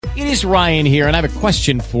It is Ryan here, and I have a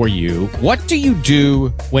question for you. What do you do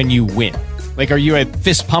when you win? Like, are you a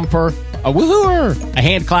fist pumper, a woohooer, a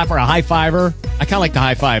hand clapper, a high fiver? I kind of like the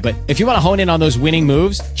high five, but if you want to hone in on those winning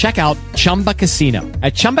moves, check out Chumba Casino.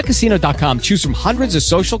 At ChumbaCasino.com, choose from hundreds of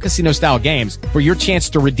social casino-style games for your chance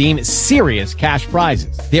to redeem serious cash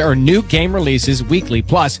prizes. There are new game releases weekly,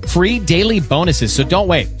 plus free daily bonuses. So don't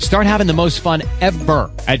wait. Start having the most fun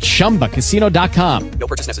ever at ChumbaCasino.com. No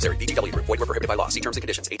purchase necessary. VGW. Void where prohibited by law. See terms and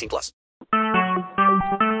conditions. 18+.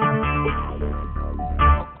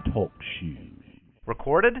 Talk shoes.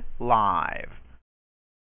 Recorded live.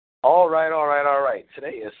 All right.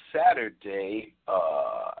 Today is Saturday,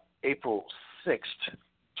 April 6th,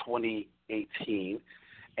 2018,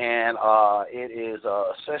 and it is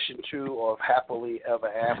session 2 of Happily Ever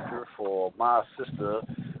After for my sister,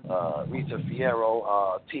 Rita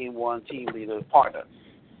Fierro, Team 1 team leader partner.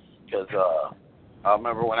 Because I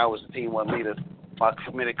remember when I was the Team 1 leader, my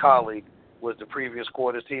committed colleague was the previous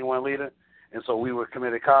quarter's Team 1 leader, and so we were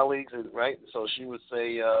committed colleagues, right? So she would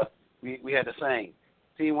say, we had the saying,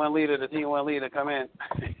 Team 1 leader, the Team 1 leader, come in.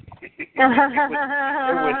 it was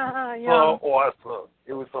so awesome.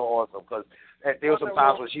 It was so awesome because there were some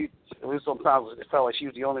times when it felt like she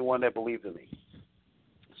was the only one that believed in me.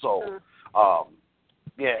 So,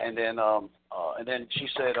 and then she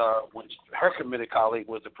said when her committed colleague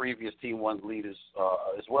was the previous Team 1 leaders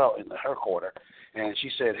as well in her quarter, and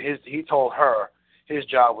she said he told her his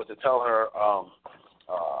job was to tell her,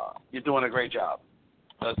 you're doing a great job.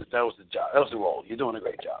 That was the job. That was the role. You're doing a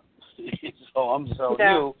great job. So I'm just telling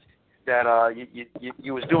you that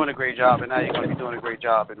you was doing a great job, and now you're going to be doing a great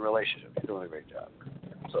job in relationship. You're doing a great job.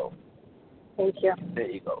 So thank you. There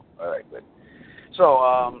you go. All right, good.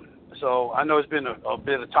 So so I know it's been a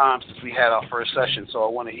bit of time since we had our first session, so I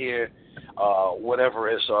want to hear whatever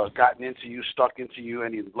has gotten into you, stuck into you,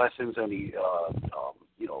 any lessons, any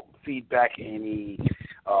feedback, any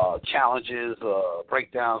challenges,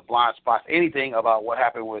 breakdowns, blind spots, anything about what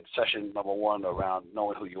happened with session number 1 around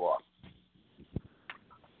knowing who you are.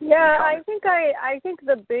 Yeah, I think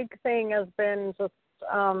the big thing has been just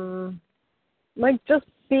just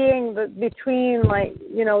being between, like,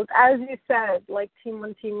 as you said, like Team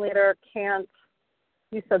 1 team leader can't.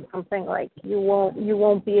 You said something like you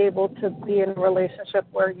won't be able to be in a relationship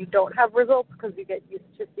where you don't have results because you get used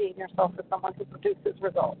to seeing yourself as someone who produces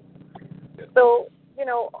results. So,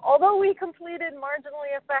 although we completed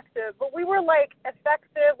marginally effective, but we were like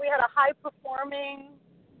effective. We had a high performing.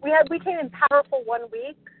 We came in powerful 1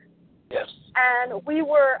 week. Yes. And we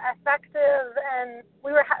were effective, and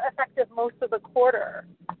we were effective most of the quarter.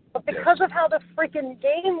 But because of how the freaking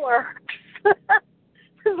game works,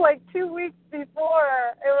 it was like 2 weeks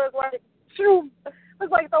before, it was like, shoom. It was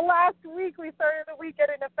like the last week we started the week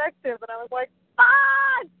getting effective, and I was like,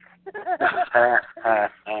 fuck!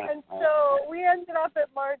 And so we ended up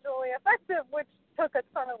at marginally effective, which took a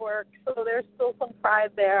ton of work, so there's still some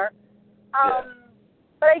pride there.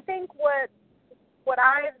 But I think what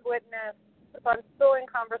I've witnessed, so I'm still in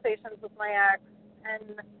conversations with my ex,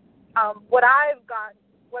 and what I've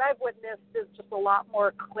witnessed is just a lot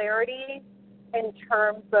more clarity in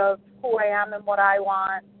terms of who I am and what I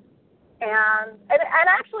want, and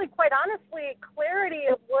actually, quite honestly, clarity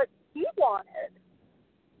of what he wanted.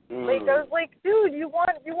 Like, I was like, dude, you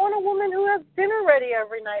want a woman who has dinner ready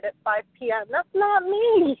every night at 5 p.m. That's not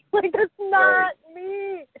me. Like, that's not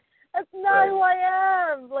me. That's not who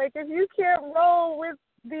I am. Like, if you can't roll with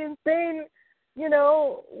the insane,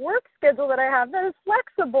 work schedule that I have, that is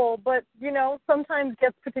flexible, but, sometimes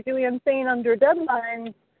gets particularly insane under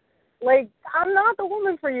deadlines, like, I'm not the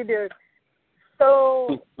woman for you, dude.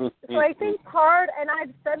 So I think part, and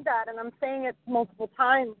I've said that, and I'm saying it multiple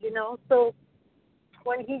times, so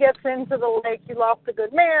when he gets into the, like, you lost a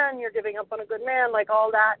good man, you're giving up on a good man, like, all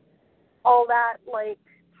that, like,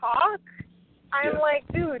 talk, I'm like,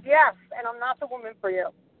 dude, yes, and I'm not the woman for you.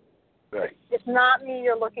 Right. It's not me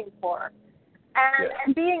you're looking for.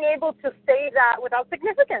 And being able to say that without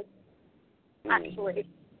significance, actually.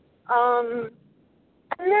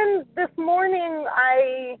 And then this morning,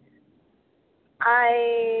 I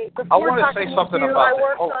want to say something about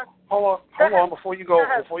that. Hold on. Before you go,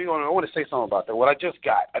 I want to say something about that. What I just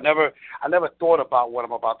got, I never thought about what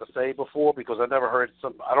I'm about to say before because I never heard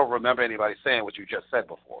I don't remember anybody saying what you just said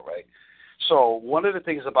before, right? So one of the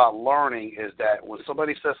things about learning is that when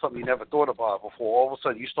somebody says something you never thought about before, all of a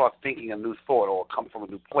sudden you start thinking a new thought or come from a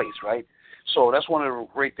new place, right? So that's one of the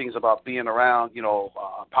great things about being around,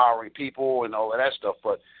 empowering people and all of that stuff.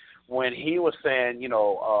 But when he was saying,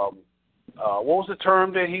 what was the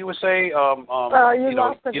term that he would say? You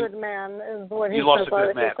lost a good man is what he says. You lost a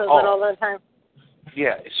good man. He says it all the time.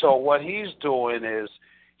 Yeah. So what he's doing is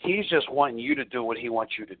He's just wanting you to do what he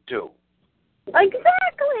wants you to do.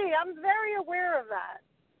 Exactly. I'm very aware of that.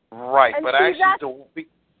 Right, and but see, actually,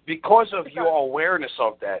 because of your awareness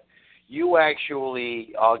of that, you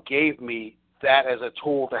actually gave me that as a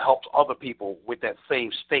tool to help other people with that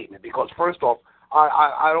same statement. Because first off,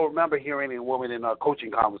 I don't remember hearing any woman in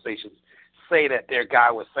coaching conversations say that their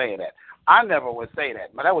guy was saying that. I never would say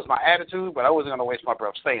that, but that was my attitude. But I wasn't going to waste my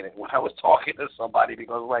breath saying it when I was talking to somebody,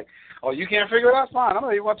 because like, oh, you can't figure it out? Fine. I'm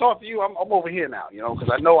not even going to talk to you. I'm over here now, because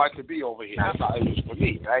I know I could be over here. That's not it was for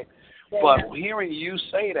me, right? Yeah. But hearing you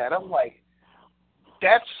say that, I'm like,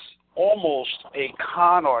 that's almost a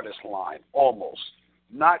con artist line, almost.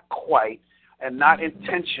 Not quite, and not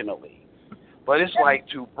intentionally. But it's like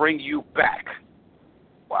to bring you back.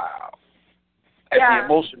 Wow. At the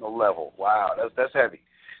emotional level. Wow, that's heavy.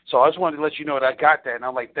 So I just wanted to let you know that I got that, and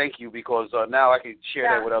I'm like, thank you, because now I can share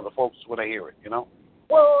that with other folks when I hear it, Well,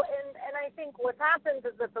 and I think what happens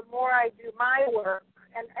is that the more I do my work,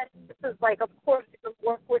 and this is like, of course, the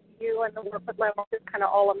work with you and the work with my wife is kind of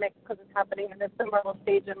all a mix because it's happening in a similar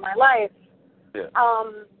stage in my life. Yeah.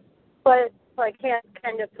 But so I can't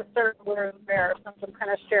kind of discern where since I'm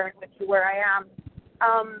kind of sharing with you where I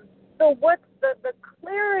am. So what's the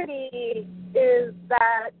clarity is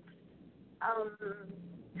that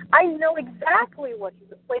I know exactly what he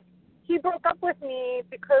was like. He broke up with me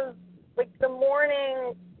because, like, the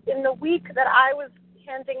morning in the week that I was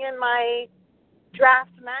handing in my draft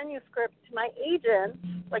manuscript to my agent,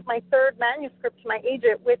 like my third manuscript to my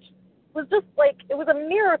agent, which was just like, it was a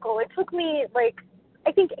miracle. It took me like,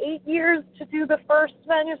 I think 8 years to do the first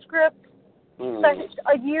manuscript,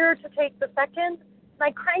 a year to take the second, and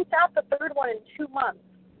I cranked out the third one in 2 months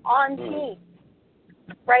on team,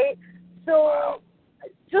 right? So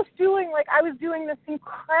just doing, like, I was doing this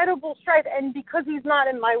incredible stride, and because he's not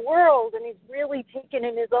in my world and he's really taken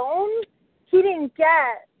in his own, he didn't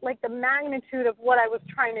get, like, the magnitude of what I was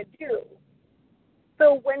trying to do.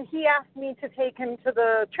 So when he asked me to take him to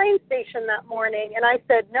the train station that morning, and I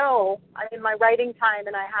said, no, I'm in my writing time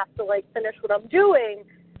and I have to, like, finish what I'm doing,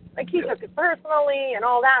 like, he took it personally and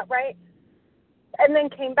all that, right? And then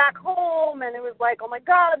came back home, and it was like, oh, my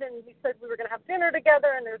God, and we said we were going to have dinner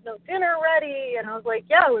together, and there's no dinner ready. And I was like,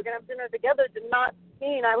 yeah, we're going to have dinner together. Did not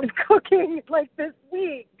mean I was cooking, like, this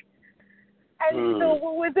week. And so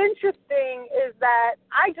what was interesting is that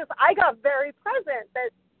I got very present,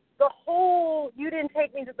 that the whole, you didn't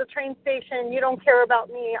take me to the train station, you don't care about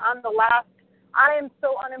me, I'm the last, I am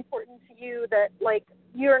so unimportant to you that, like,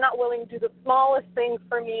 you're not willing to do the smallest things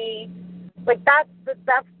for me. Like, that's the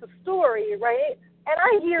story, right? And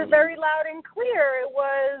I hear very loud and clear, it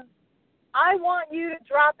was, I want you to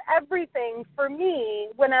drop everything for me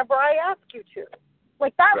whenever I ask you to.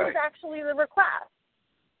 Like, that was actually the request.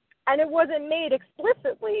 And it wasn't made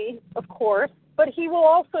explicitly, of course, but he will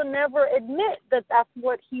also never admit that that's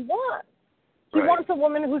what he wants. He wants a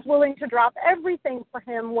woman who's willing to drop everything for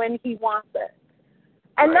him when he wants it.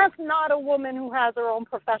 And that's not a woman who has her own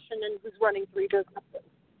profession and who's running 3 businesses.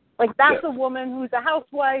 Like, that's a woman who's a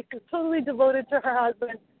housewife, who's totally devoted to her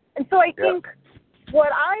husband. And so I think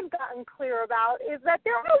what I've gotten clear about is that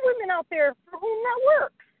there are women out there for whom that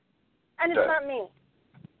works. And it's not me.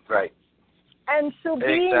 Right. And so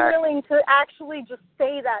being willing to actually just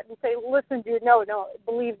say that and say, listen, dude, no,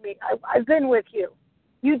 believe me, I've been with you.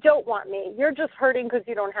 You don't want me. You're just hurting because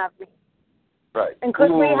you don't have me. Right. And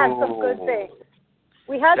because we had some good things.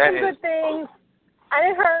 We had some good things,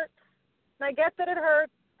 and it hurts. And I get that it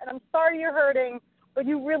hurts, and I'm sorry you're hurting, but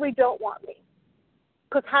you really don't want me.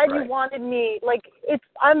 Because had you wanted me, like,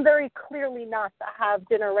 I'm very clearly not to have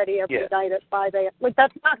dinner ready every night at 5 a.m. Like,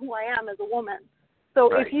 that's not who I am as a woman. So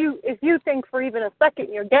if you think for even a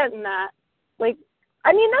second you're getting that, like,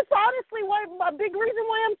 I mean, that's honestly a big reason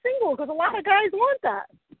why I'm single, because a lot of guys want that.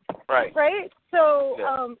 Right. Right?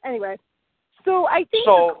 So, anyway. So I think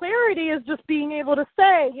the clarity is just being able to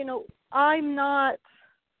say, I'm not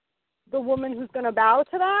the woman who's going to bow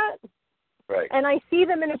to that. Right. And I see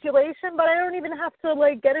the manipulation, but I don't even have to,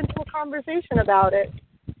 like, get into a conversation about it.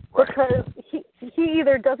 Right. Because he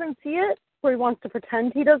either doesn't see it or he wants to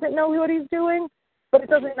pretend he doesn't know what he's doing. But it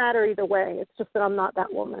doesn't matter either way. It's just that I'm not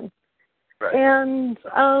that woman. Right. And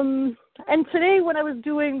today when I was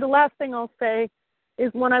doing, the last thing I'll say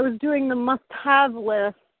is when I was doing the must-have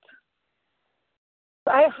list,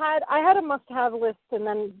 I had a must-have list, and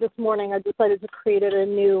then this morning I decided to create it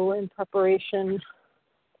anew in preparation.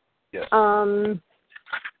 Yes. And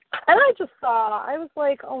I just saw, I was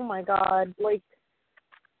like, oh my God, like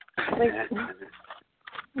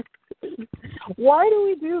why do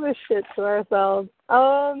we do this shit to ourselves?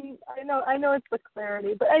 I know it's the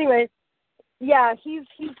clarity, but anyway, Yeah, he's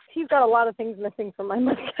got a lot of things missing from my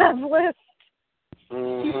must-have list.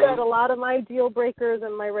 Mm-hmm. He's got a lot of my deal breakers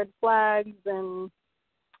and my red flags, and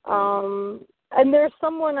there's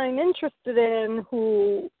someone I'm interested in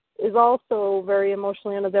who is also very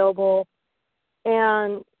emotionally unavailable,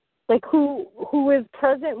 and like who is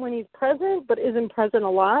present when he's present, but isn't present a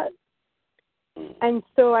lot. And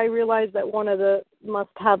so I realized that one of the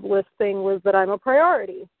must-have list thing was that I'm a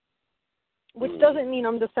priority, which doesn't mean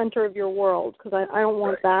I'm the center of your world, because I don't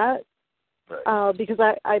want that. Right. Because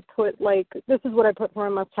I put, like, this is what I put for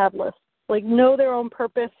my must-have list. Like, know their own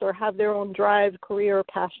purpose or have their own drive, career,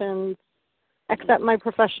 passions, accept my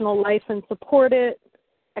professional life and support it,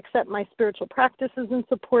 accept my spiritual practices and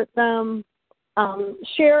support them,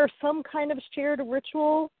 share some kind of shared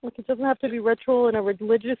ritual. Like, it doesn't have to be ritual in a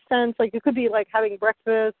religious sense. Like, it could be like having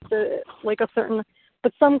breakfast, like a certain,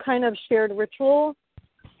 but some kind of shared ritual.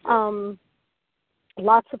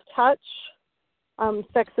 Lots of touch.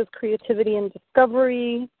 Sex is creativity and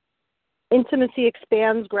discovery. Intimacy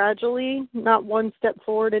expands gradually, not one step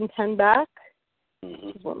forward and 10 back.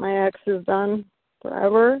 This is what my ex has done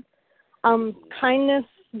forever. Kindness,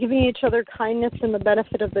 giving each other kindness and the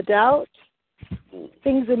benefit of the doubt.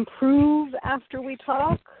 Things improve after we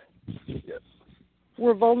talk. Yes.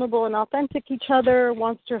 We're vulnerable and authentic each other,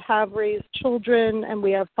 wants to have raised children, and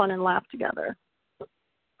we have fun and laugh together.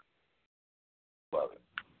 Love it.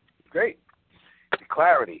 Great.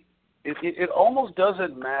 Clarity. It almost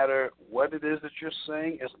doesn't matter what it is that you're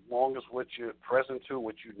saying, as long as what you're present to,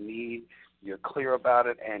 what you need, you're clear about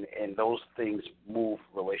it, and those things move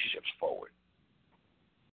relationships forward.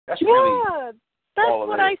 That's really that's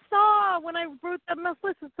what I saw when I wrote that mess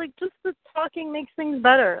list. It's like just the talking makes things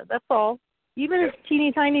better. That's all. Even a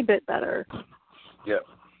teeny tiny bit better. Yeah.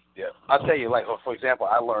 I'll tell you, like, for example,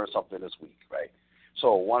 I learned something this week, right?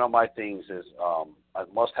 So one of my things is I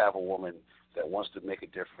must have a woman that wants to make a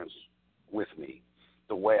difference with me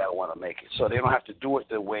the way I want to make it. So they don't have to do it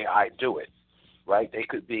the way I do it, right? They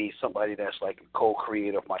could be somebody that's like a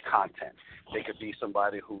co-creator of my content. They could be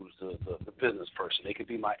somebody who's the business person. They could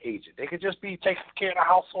be my agent. They could just be taking care of the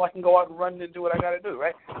house so I can go out and run and do what I got to do,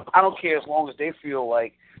 right? I don't care as long as they feel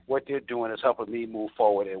like what they're doing is helping me move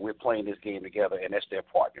forward and we're playing this game together and that's their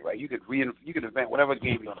partner, right? You could invent whatever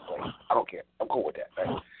game you want to play. I don't care. I'm cool with that,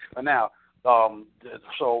 right? But now,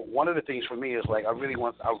 so one of the things for me is like I really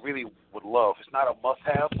would love, it's not a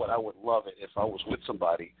must-have, but I would love it if I was with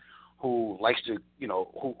somebody who likes to,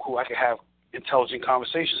 who I could have intelligent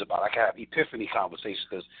conversations about. I can have epiphany conversations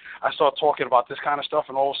because I start talking about this kind of stuff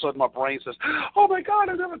and all of a sudden my brain says, oh my God,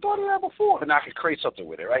 I never thought of that before. And I can create something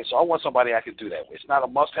with it, right? So I want somebody I can do that with. It's not a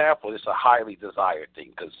must-have, but it's a highly desired thing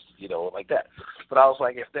because, like that. But I was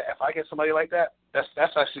like, if I get somebody like that, that's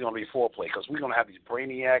actually going to be foreplay because we're going to have these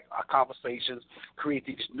brainiac conversations, create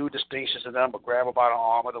these new distinctions, and then I'm going to grab her by the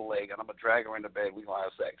arm or the leg and I'm going to drag her into bed. We're going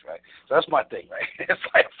to have sex, right? So that's my thing, right? It's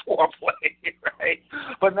like foreplay, right?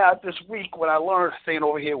 But now this week when I learned, staying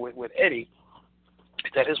over here with Eddie,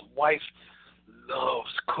 that his wife loves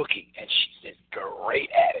cooking and she's great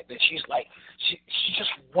at it. And she's like, she just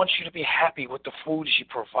wants you to be happy with the food she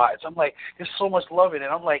provides. I'm like, there's so much love in it.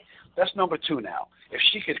 I'm like, that's number 2 now. If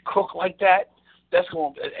she could cook like that, that's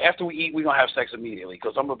going. After we eat, we're gonna have sex immediately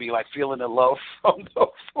because I'm gonna be like feeling the love from the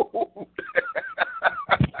food.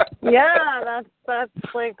 Yeah, that's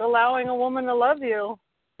like allowing a woman to love you.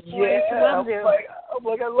 Yeah, I'm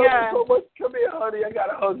like, I love you so much. Come here, honey. I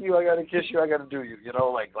gotta hug you. I gotta kiss you. I gotta do you.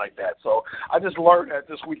 Like that. So I just learned that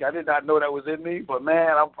this week. I did not know that was in me, but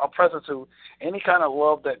man, I'm present to any kind of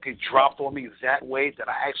love that could drop on me that way that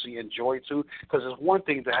I actually enjoy too. Because it's one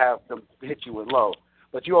thing to have them hit you with love,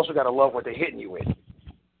 but you also gotta love what they're hitting you with.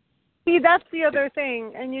 See, that's the other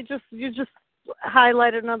thing, and you just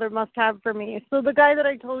highlighted another must-have for me. So the guy that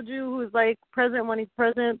I told you who's like present when he's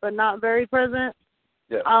present, but not very present.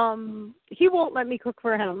 Yeah. He won't let me cook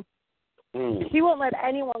for him. He won't let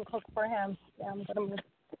anyone cook for him. Yeah,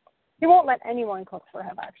 he won't let anyone cook for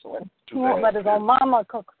him, actually. He won't let his own mama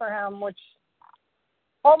cook for him, which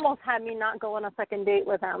almost had me not go on a second date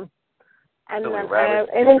with him. And then,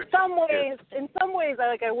 and in some ways,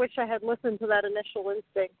 I wish I had listened to that initial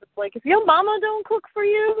instinct. It's like, if your mama don't cook for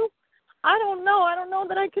you, I don't know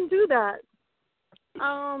that I can do that.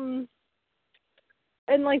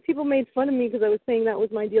 And like people made fun of me because I was saying that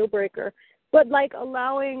was my deal breaker. But like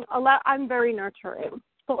I'm very nurturing.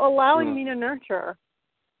 So allowing me to nurture.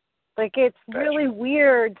 Like it's really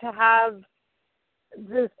weird to have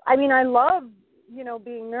this. I mean, I love,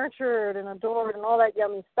 being nurtured and adored and all that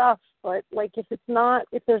yummy stuff. But like if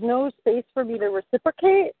there's no space for me to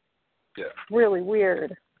reciprocate, it's really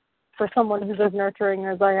weird for someone who's as nurturing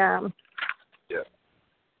as I am. Yeah.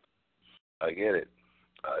 I get it.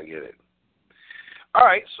 All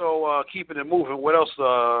right, so keeping it moving, what else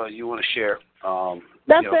you want to share?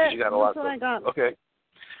 That's it. You got a lot That's what I got. Okay.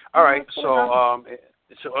 All right, so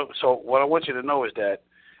what I want you to know is that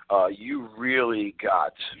you really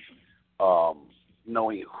got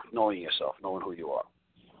knowing yourself, knowing who you are.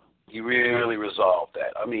 You really resolved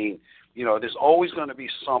that. I mean, there's always going to be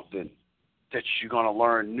something that you're going to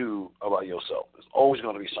learn new about yourself. There's always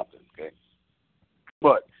going to be something, okay?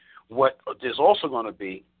 But what there's also going to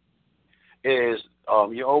be is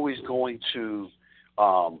you're always going to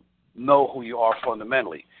know who you are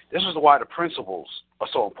fundamentally. This is why the principles are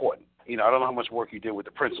so important. I don't know how much work you did with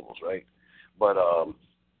the principles, right? But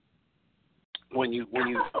when you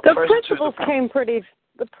the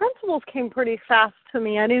principles came pretty fast to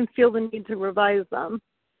me. I didn't feel the need to revise them.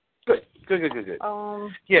 Good.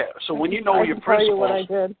 Yeah. So when you know your principles, tell you what I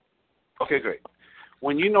did. Okay, great.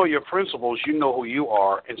 When you know your principles, you know who you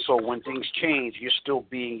are, and so when things change, you're still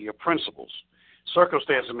being your principles.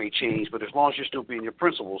 Circumstances may change, but as long as you're still being your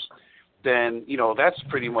principles, then that's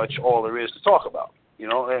pretty much all there is to talk about.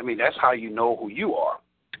 I mean, that's how you know who you are.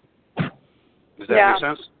 Does that make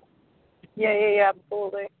sense? Yeah,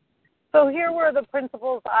 absolutely. So here were the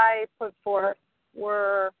principles I put forth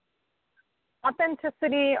were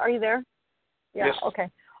authenticity. Are you there? Yeah. Yes. Okay.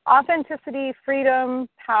 Authenticity, freedom,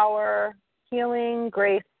 power, healing,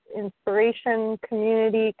 grace, inspiration,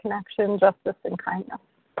 community, connection, justice, and kindness.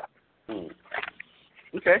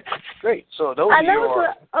 Okay, great. So those are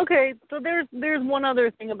your... Okay, so there's one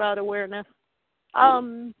other thing about awareness.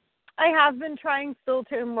 I have been trying still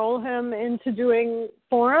to enroll him into doing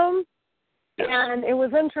forum, and it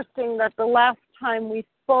was interesting that the last time we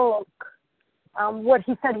spoke, what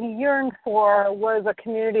he said he yearned for was a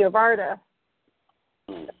community of artists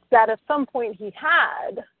that at some point he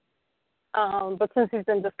had, but since he's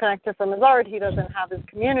been disconnected from his art, he doesn't have his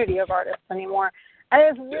community of artists anymore. And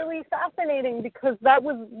it's really fascinating because that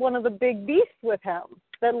was one of the big beasts with him,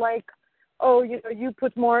 that you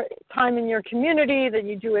put more time in your community than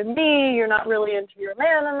you do in me, you're not really into your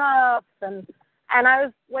man enough, and I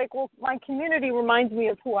was like, well, my community reminds me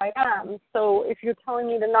of who I am, so if you're telling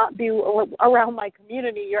me to not be around my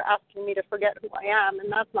community, you're asking me to forget who I am,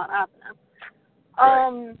 and that's not happening.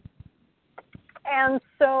 Right. And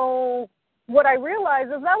so what I realized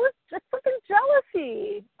is that was just fucking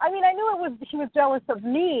jealousy. I mean, I knew he was jealous of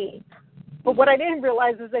me, but what I didn't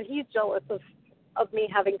realize is that he's jealous of me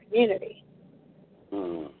having community.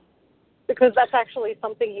 Because that's actually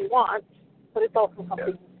something he wants, but it's also something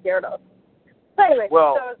he's scared of. So anyway, that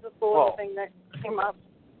was just a little thing that came up.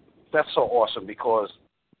 That's so awesome because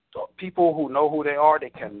people who know who they are, they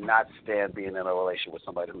cannot stand being in a relationship with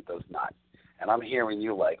somebody who does not. And I'm hearing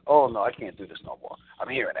you like, oh, no, I can't do this no more. I'm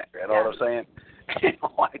hearing that. You know what I'm saying?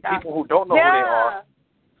 People who don't know who they are,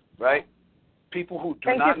 right? People who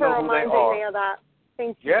do not know who they are. Thank you for reminding me of that.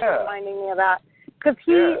 Thank you for reminding me of that. Because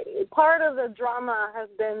part of the drama has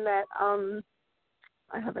been that,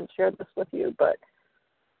 I haven't shared this with you, but,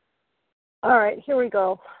 all right, here we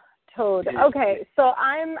go. Toad. Okay, so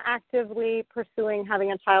I'm actively pursuing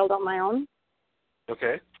having a child on my own.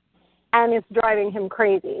 Okay. And it's driving him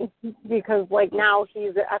crazy because, now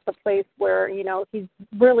he's at the place where, he's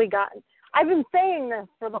really gotten... I've been saying this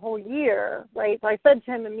for the whole year, right? So I said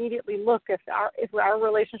to him immediately, look, if our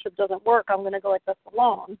relationship doesn't work, I'm going to go at this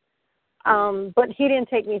alone. But he didn't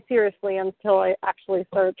take me seriously until I actually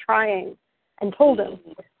started trying and told him.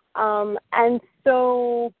 And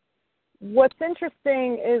so what's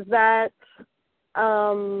interesting is that...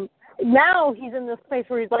 now he's in this place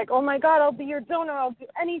where he's like, oh, my God, I'll be your donor. I'll do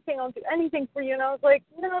anything for you. And I was like,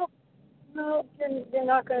 no, you're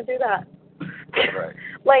not going to do that.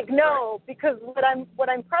 Right. Because what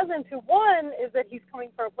I'm present to, one, is that he's coming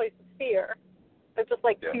from a place of fear. It's just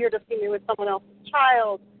fear to see me with someone else's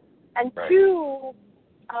child. And two,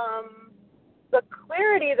 the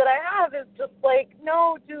clarity that I have is just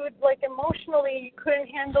no, dude, emotionally you couldn't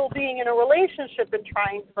handle being in a relationship and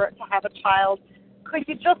trying for it to have a child. Could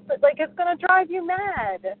you just, it's going to drive you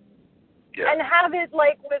mad. Yeah. And have it,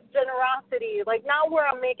 with generosity. Not where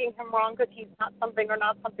I'm making him wrong because he's not something or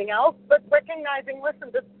not something else, but recognizing,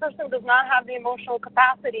 listen, this person does not have the emotional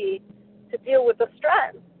capacity to deal with the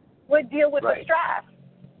stress. Deal with the stress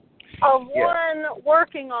of, one,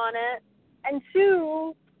 working on it, and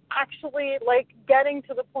two, actually, getting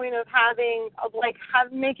to the point of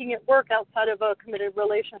making it work outside of a committed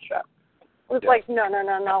relationship. It was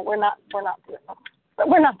no, we're not doing that.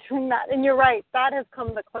 We're not doing that. And you're right. That has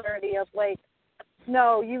come the clarity of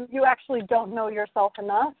no, you actually don't know yourself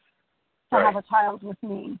enough to have a child with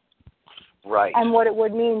me. Right. And what it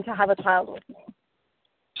would mean to have a child with me.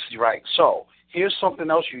 Right. So Here's something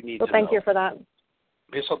else you need to know. Thank you for that.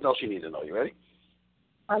 Here's something else you need to know. You ready?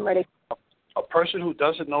 I'm ready. A person who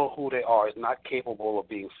doesn't know who they are is not capable of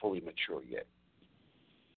being fully mature yet.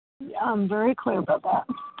 I'm very clear about that.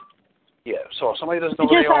 Yeah, so if somebody doesn't know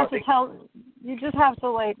who they are... You just have to,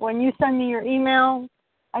 like, when you send me your email,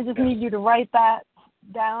 I just need you to write that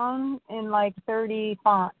down in, like, 30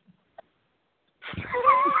 fonts.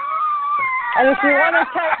 And if you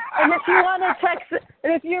want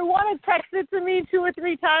to text it to me 2 or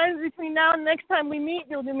 3 times between now and next time we meet,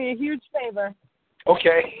 you'll do me a huge favor.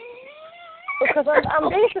 Okay. Because I'm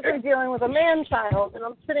basically dealing with a man-child, and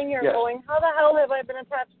I'm sitting here going, how the hell have I been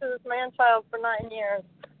attached to this man-child for 9 years?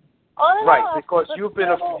 On and right, off, because you've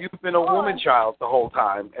been a woman-child the whole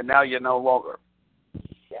time, and now you're no longer.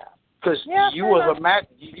 Yeah. Because you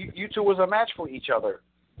two was a match for each other,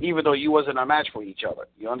 even though you wasn't a match for each other.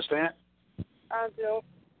 You understand? I do.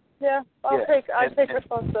 Yeah, I'll take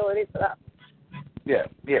responsibility for that. Yeah.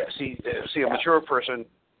 See, a mature person,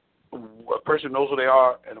 a person knows who they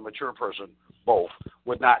are, and a mature person, both,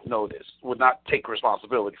 would not know this, would not take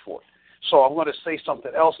responsibility for it. So I'm going to say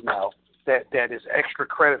something else now that is extra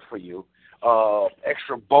credit for you,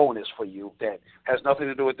 extra bonus for you that has nothing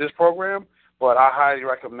to do with this program, but I highly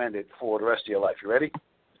recommend it for the rest of your life. You ready?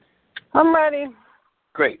 I'm ready.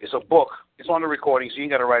 Great. It's a book. It's on the recording, so you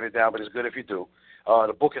ain't got to write it down, but it's good if you do.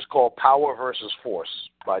 The book is called Power versus Force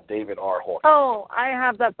by David R. Hawkins. Oh, I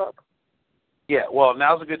have that book. Yeah, well,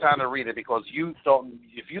 now's a good time to read it because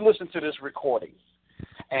if you listen to this recording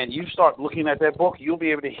and you start looking at that book, you'll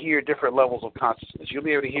be able to hear different levels of consciousness. You'll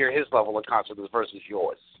be able to hear his level of consciousness versus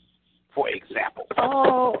yours, for example.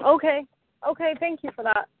 Oh, okay. Okay, thank you for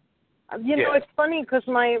that. You know, it's funny because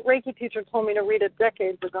my Reiki teacher told me to read it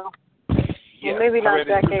decades ago. Yeah, well, maybe not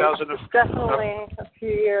decades. It's definitely a few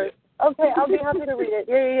years. Okay, I'll be happy to read it.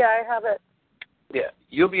 Yeah, I have it. Yeah,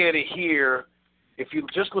 you'll be able to hear, if you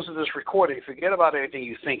just listen to this recording, forget about anything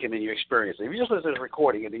you think and then you experience. If you just listen to this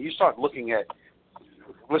recording and then you start listening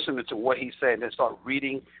to what he said and then start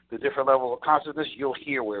reading the different levels of consciousness, you'll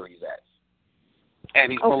hear where he's at.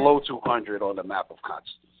 And he's below 200 on the map of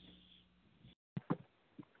consciousness.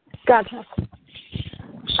 Gotcha.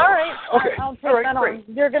 So, all right. Okay. I'll take that on.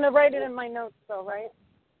 You're going to write it in my notes, though, right?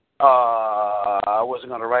 I wasn't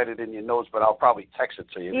going to write it in your notes, but I'll probably text it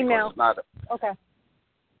to you. Email. Because it's not okay.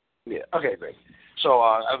 Yeah. Okay, great. So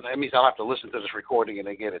that means I'll have to listen to this recording and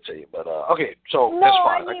then get it to you. But okay, so that's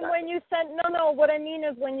fine. No, I mean when you send. No. What I mean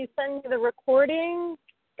is when you send me the recording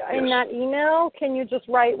in that email, can you just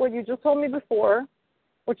write what you just told me before,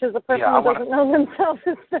 which is a person who doesn't know themselves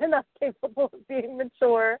is not capable of being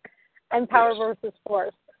mature, and power versus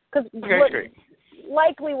force. Because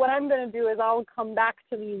likely what I'm going to do is I'll come back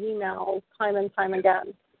to these emails time and time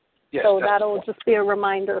again. Yes, so that'll just be a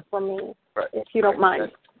reminder for me, if you don't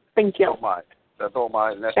mind. Thank you. Don't mind.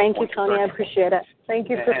 Thank you, Tony. I appreciate it. Thank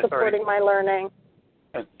you for supporting my learning.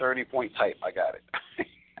 And 30-point type. I got it.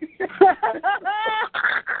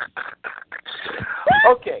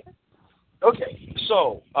 Okay.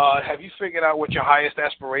 So, have you figured out what your highest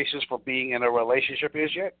aspirations for being in a relationship is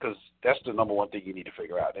yet? Because that's the number one thing you need to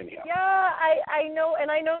figure out anyhow. Yeah, I know, and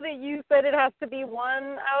I know that you said it has to be 1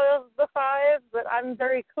 out of the 5, but I'm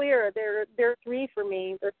very clear. They're 3 for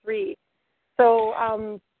me. They're 3.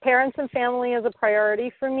 So, parents and family is a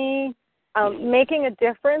priority for me. Making a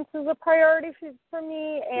difference is a priority for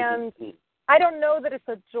me, and I don't know that it's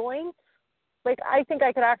a joint. Like, I think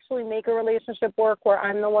I could actually make a relationship work where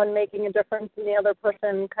I'm the one making a difference and the other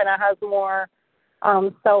person kind of has more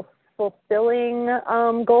self-fulfilling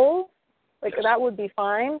goals. Like, that would be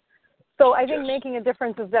fine. So I think making a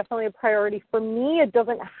difference is definitely a priority for me. It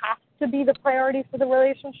doesn't have to be the priority for the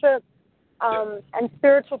relationship. And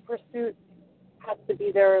spiritual pursuit has to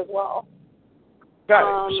be there as well.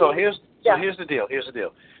 Got it. So here's the deal.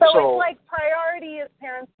 So it's like priority is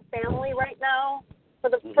parents and family right now. For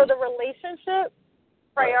the relationship,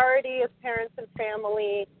 priority is parents and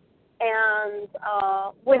family, and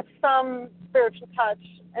with some spiritual touch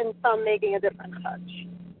and some making a different touch.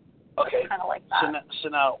 Okay. Kind of like that. So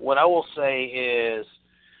now, what I will say is,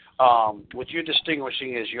 what you're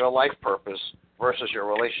distinguishing is your life purpose versus your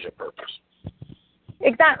relationship purpose.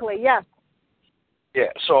 Exactly. Yes.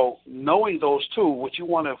 Yeah. So knowing those two, what you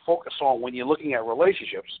want to focus on when you're looking at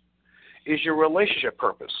relationships is your relationship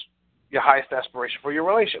purpose. Your highest aspiration for your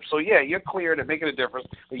relationship. So, you're clear to making a difference,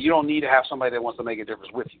 but you don't need to have somebody that wants to make a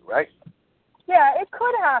difference with you, right? Yeah, it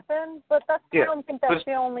could happen, but I don't think that's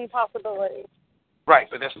the only possibility. Right,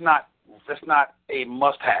 but that's not a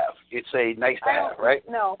must-have. It's a nice-to-have, right?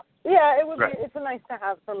 No. Yeah, it would be. It's a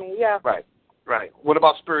nice-to-have for me, yeah. Right. What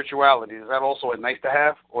about spirituality? Is that also a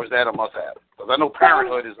nice-to-have, or is that a must-have? Because I know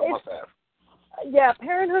parenthood is a must-have.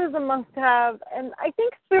 parenthood is a must-have, and I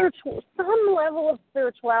think some level of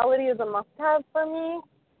spirituality is a must-have for me.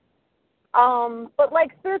 But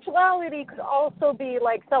like spirituality could also be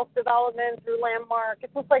like self-development through Landmark.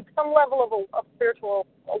 It's just like some level of spiritual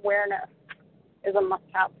awareness is a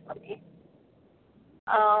must-have for me.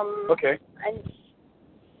 Okay.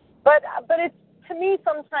 But it's, to me,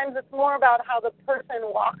 sometimes it's more about how the person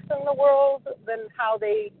walks in the world than how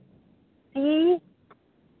they see.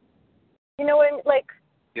 You know what I mean? Like,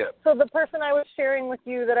 yeah. So the person I was sharing with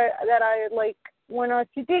you that I like went on a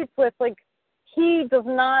few dates with, like, he does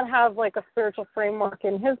not have like a spiritual framework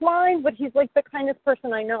in his mind, but he's like the kindest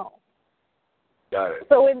person I know. Got it.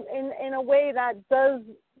 So in a way that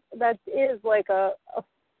is like a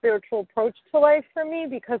spiritual approach to life for me,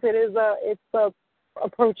 because it's a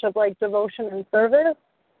approach of like devotion and service,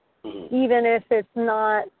 even if it's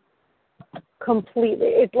not completely,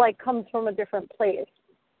 it like comes from a different place.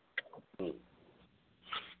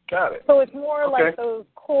 Got it. So it's more like those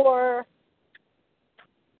core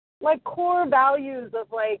values of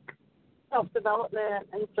like self-development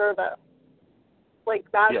and service. Like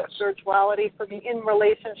that's spirituality for me in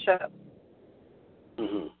relationships.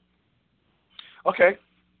 Mm-hmm. Okay.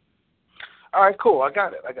 All right, cool. I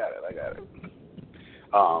got it.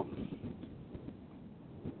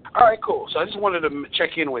 All right, cool. So I just wanted to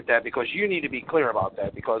check in with that, because you need to be clear about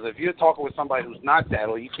that, because if you're talking with somebody who's not that,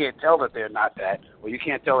 or you can't tell that they're not that, or you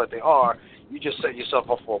can't tell that they are, you just set yourself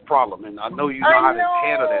up for a problem. And I know you know how to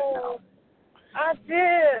handle that now. I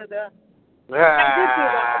did. Yeah. I did do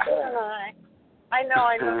that, didn't I? I know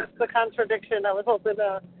it's the contradiction. I was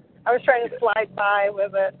trying to slide by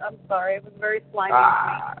with it. I'm sorry. It was very slimy.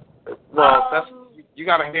 Well, you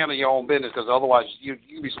got to handle your own business, because otherwise you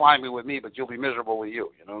be slimy with me, but you'll be miserable with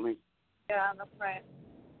you. You know what I mean? Yeah, that's right.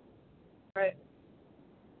 Right.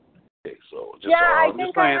 Okay, so just, I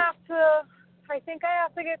think I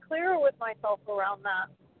have to get clearer with myself around that.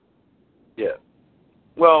 Yeah.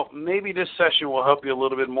 Well, maybe this session will help you a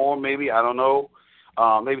little bit more. Maybe, I don't know.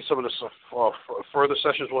 Maybe some of the further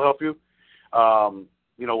sessions will help you.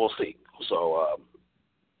 We'll see. So,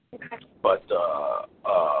 but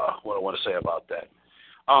what I want to say about that.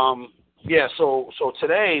 So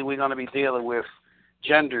today we're going to be dealing with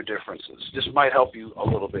gender differences. This might help you a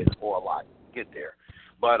little bit or a lot get there.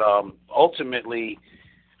 But ultimately,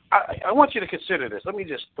 I want you to consider this. Let me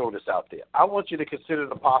just throw this out there. I want you to consider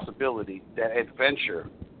the possibility that adventure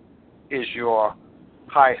is your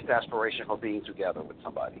highest aspiration for being together with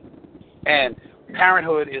somebody. And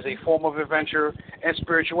parenthood is a form of adventure, and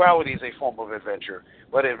spirituality is a form of adventure.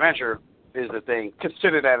 But adventure is the thing.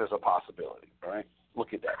 Consider that as a possibility, all right?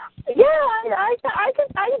 Look at that. Yeah, I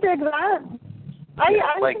dig that. I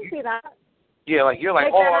can see that. Yeah, like you're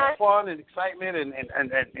like all fun and excitement and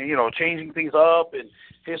changing things up and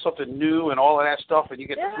here's something new and all of that stuff, and you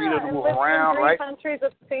get the freedom to move around, right? Countries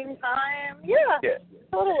at the same time. Yeah.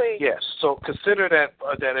 Totally. Yes. So consider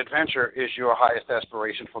that adventure is your highest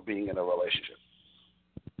aspiration for being in a relationship.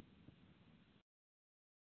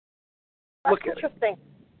 That's interesting.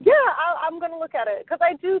 Yeah, I'm going to look at it, because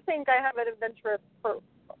I do think I have an adventurous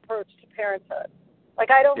approach to parenthood. Like,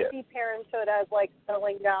 I don't see parenthood as, like,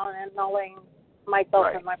 settling down and nulling myself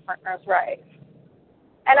and my partner's rights.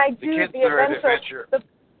 And I do the adventure.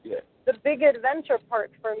 The big adventure part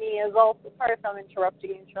for me is also, sorry if I'm interrupting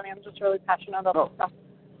you, Tony, I'm just really passionate about this stuff.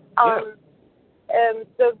 And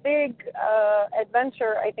the big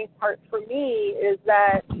adventure, I think, part for me is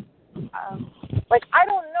that, I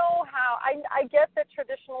don't know how, I get that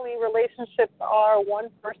traditionally relationships are one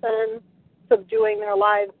person subduing their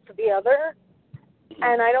lives to the other,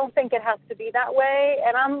 and I don't think it has to be that way,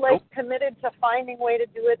 and I'm, committed to finding a way to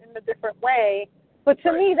do it in a different way. But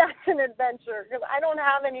to me, that's an adventure, because I don't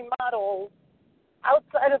have any models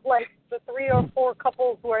outside of, the 3 or 4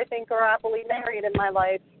 couples who I think are happily married in my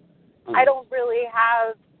life. I don't really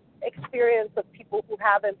have experience of people who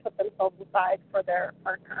haven't put themselves aside for their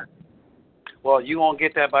partner. Well, you're going to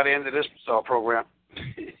get that by the end of this program.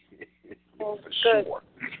 For sure.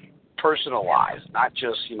 Personalized, not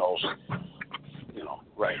just,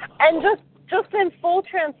 right. And just in full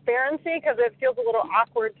transparency, because it feels a little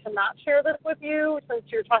awkward to not share this with you since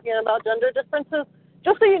you're talking about gender differences,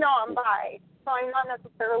 just so you know, I'm bi. So I'm not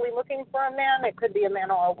necessarily looking for a man. It could be a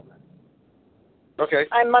man or a woman. Okay.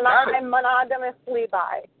 I'm monogamously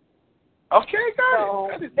bi. Okay,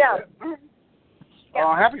 got it. Yeah.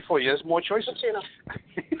 I'm happy for you. There's more choices.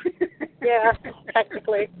 Yeah,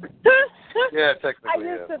 technically. Yeah, technically. I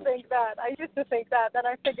used to think that. Then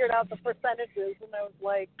I figured out the percentages, and I was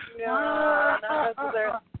like, no, not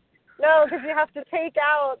necessarily. No, because you have to take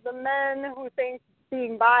out the men who think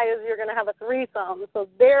being bi is you're going to have a threesome, so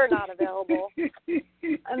they're not available.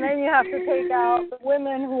 And then you have to take out the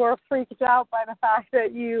women who are freaked out by the fact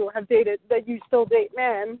that you still date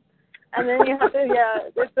men. And then you have to,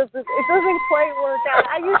 it doesn't quite work out.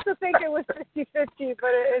 I used to think it was 50-50,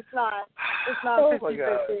 but it's not. It's not 50-50. Oh my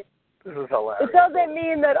God. This is hilarious. It doesn't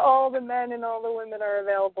mean that all the men and all the women are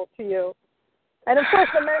available to you. And of course,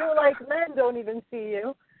 the men who like men don't even see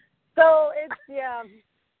you. So it's, yeah.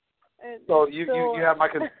 So you have my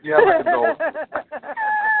condolence.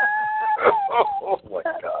 Oh my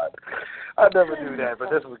God, I never knew that, but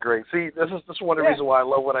this is great. See, this is one of the reasons why I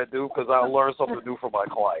love what I do, because I learn something new from my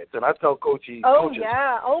clients, and I tell coaches. Oh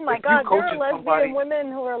yeah, oh my God, there are lesbian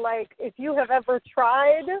women who are like, if you have ever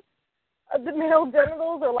tried the male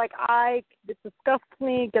genitals, or like, it disgusts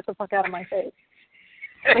me, get the fuck out of my face.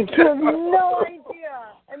 Like, you have no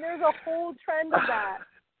idea, and there's a whole trend of that.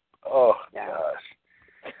 Oh gosh.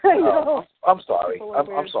 I'm sorry.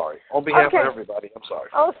 I'm sorry. On behalf of everybody, I'm sorry.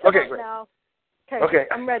 Oh, okay, great. Now. Okay.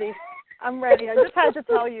 I'm ready. I just had to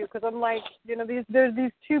tell you, because I'm like, there's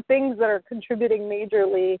these two things that are contributing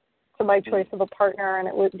majorly to my choice of a partner, and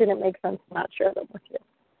it didn't make sense to not share them with you.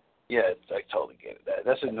 Yeah, I totally get it.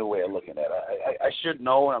 That's a new way of looking at it. I should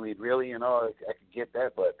know. I mean, really, I could get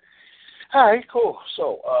that, but all right, cool.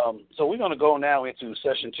 So we're going to go now into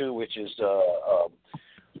session 2, which is the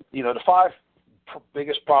 5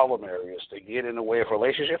 biggest problem areas that get in the way of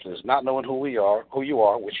relationships is not knowing who you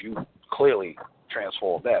are, which you clearly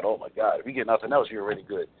transformed that. Oh my God, if you get nothing else, you're already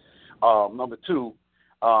good. Number 2,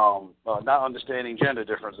 not understanding gender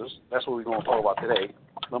differences. That's what we're going to talk about today.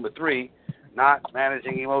 Number 3, not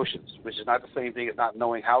managing emotions, which is not the same thing as not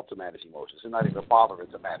knowing how to manage emotions. It's not even bothering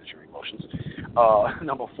to manage your emotions.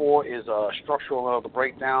 Number 4 is structural and other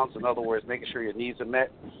breakdowns. In other words, making sure your needs are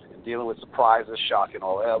met and dealing with surprises, shock, and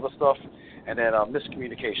all that other stuff. And then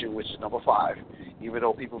miscommunication, which is number 5. Even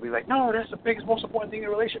though people be like, no, that's the biggest, most important thing in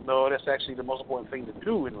a relationship. No, that's actually the most important thing to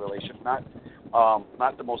do in a relationship, not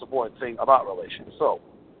the most important thing about relationships. So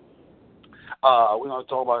we're going to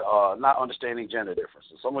talk about not understanding gender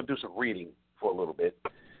differences. So I'm going to do some reading for a little bit.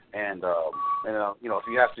 And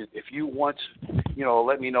if you want,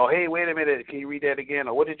 let me know, hey, wait a minute, can you read that again?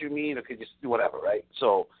 Or what did you mean? Or could you do whatever, right?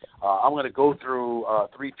 So I'm going to go through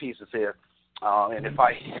 3 pieces here. And if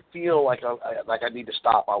I feel like I need to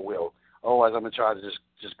stop, I will. Otherwise, I'm going to try to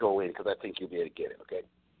just go in, because I think you'll be able to get it, okay?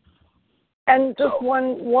 And just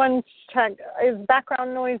one check. Is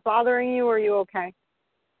background noise bothering you, or are you okay?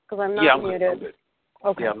 Because I'm not muted. I'm good.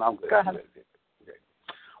 Okay. Yeah, I'm good. Go ahead. Okay.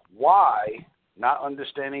 Why not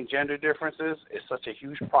understanding gender differences is such a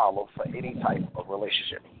huge problem for any type of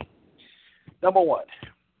relationship? Number 1,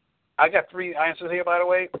 I got 3 answers here, by the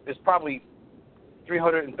way. It's probably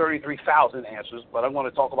 333,000 answers, but I'm going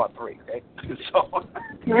to talk about 3, okay? So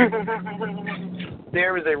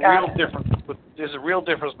there is a real difference. There's a real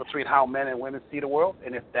difference between how men and women see the world,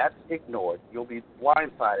 and if that's ignored, you'll be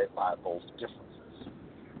blindsided by those differences.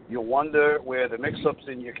 You'll wonder where the mix-ups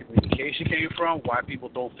in your communication came from, why people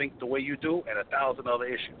don't think the way you do, and 1,000 other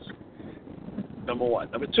issues. Number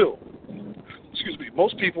 1. Number 2,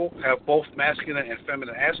 most people have both masculine and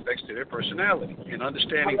feminine aspects to their personality, and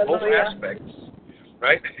understanding both aspects,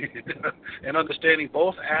 right? And understanding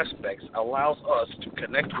both aspects allows us to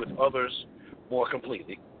connect with others more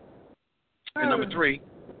completely. And number 3,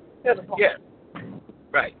 beautiful. Yeah,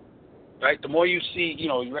 right. The more you see,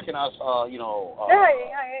 you recognize, Yeah.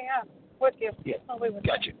 With you. Yeah,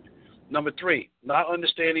 got you. Number 3, not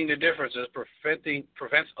understanding the differences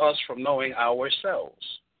prevents us from knowing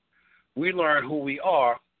ourselves. We learn who we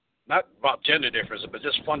are, not about gender differences, but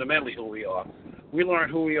just fundamentally who we are. We learn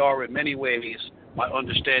who we are in many ways by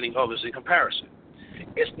understanding others in comparison.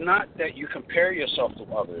 It's not that you compare yourself to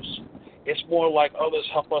others. It's more like others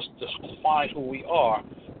help us define who we are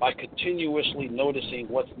by continuously noticing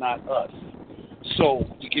what's not us. So,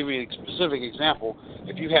 to give you a specific example,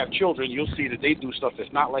 if you have children, you'll see that they do stuff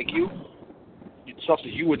that's not like you, stuff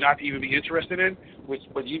that you would not even be interested in,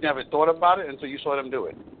 but you never thought about it until you saw them do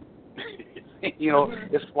it.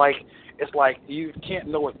 It's like you can't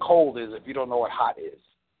know what cold is if you don't know what hot is.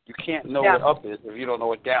 You can't know what up is if you don't know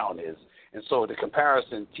what down is. And so the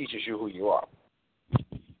comparison teaches you who you are.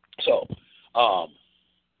 So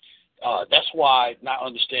that's why not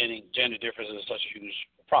understanding gender differences is such a huge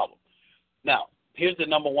problem. Now, here's the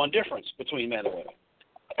number 1 difference between men and women.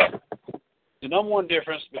 The number 1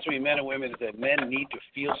 difference between men and women is that men need to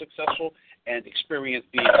feel successful and experience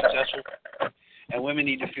being successful, and women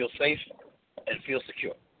need to feel safe and feel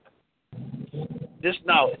secure. This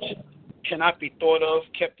knowledge cannot be thought of,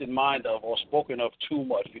 kept in mind of, or spoken of too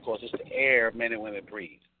much because it's the air men and women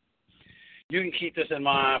breathe. You can keep this in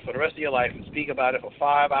mind for the rest of your life and speak about it for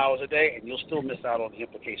 5 hours a day, and you'll still miss out on the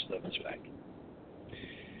implications of this fact.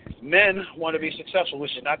 Men want to be successful,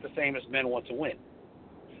 which is not the same as men want to win.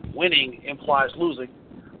 Winning implies losing,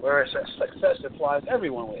 whereas success implies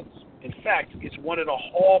everyone wins. In fact, it's one of the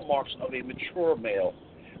hallmarks of a mature male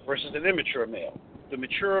versus an immature male. The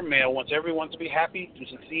mature male wants everyone to be happy, to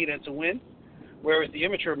succeed, and to win, whereas the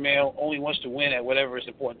immature male only wants to win at whatever is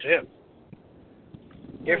important to him.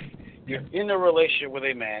 If you're in a relationship with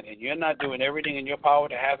a man and you're not doing everything in your power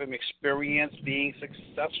to have him experience being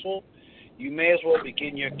successful, you may as well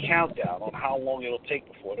begin your countdown on how long it'll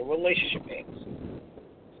take before the relationship ends.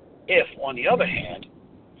 If, on the other hand,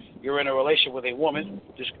 you're in a relationship with a woman,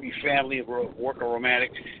 this could be family, work, or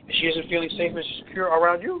romantic, and she isn't feeling safe and secure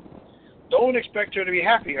around you, don't expect her to be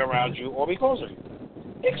happy around you or because of you.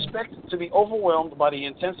 Expect to be overwhelmed by the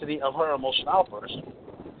intensity of her emotional outbursts,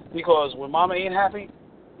 because when mama ain't happy,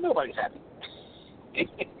 nobody's happy.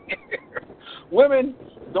 Women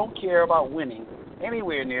don't care about winning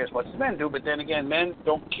anywhere near as much as men do, but then again, men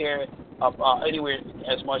don't care anywhere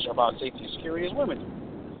as much about safety and security as women do.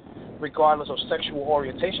 Regardless of sexual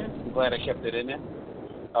orientation, I'm glad I kept it in there.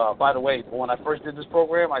 By the way, when I first did this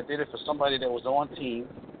program, I did it for somebody that was on Team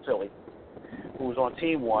Philly, who was on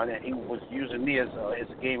Team 1, and he was using me as his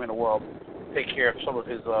game in the world to take care of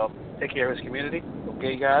his community, of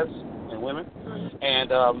gay guys and women.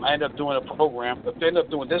 And I ended up doing a program.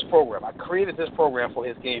 I created this program for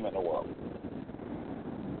his game in the world.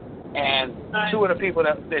 And two of the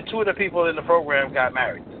people in the program got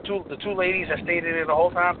married. The two ladies that stayed in there the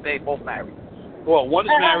whole time, they both married. Well, one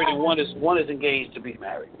is married and one is engaged to be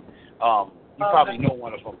married. You probably know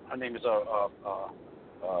one of them. Her name is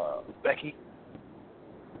Becky.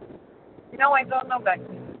 No, I don't know Becky.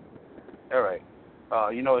 All right.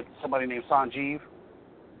 You know somebody named Sanjeev?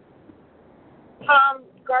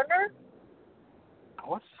 Gardner?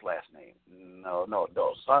 What's his last name? No.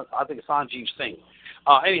 I think it's Sanjeev Singh.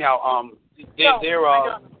 Anyhow, I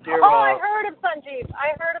heard of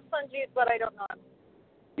Sanjeev, but I don't know him.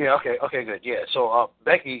 Yeah, okay, good. Yeah, so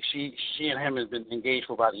Becky, she and him have been engaged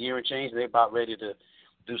for about a year and change. They're about ready to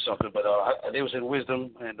do something, but they was in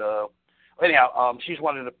Wisdom, and anyhow, she's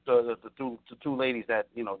one of the two ladies that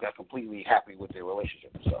got completely happy with their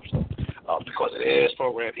relationship and stuff. So because of this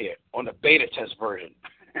program here on the beta test version.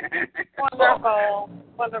 Wonderful.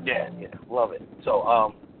 Yeah, love it.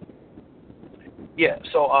 So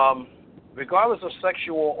regardless of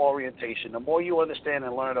sexual orientation, the more you understand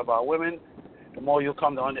and learn about women, the more you'll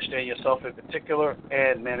come to understand yourself in particular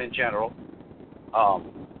and men in general,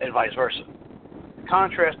 and vice versa. The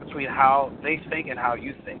contrast between how they think and how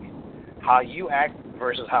you think, how you act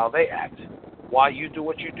versus how they act, why you do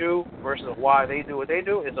what you do versus why they do what they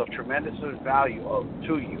do is of tremendous value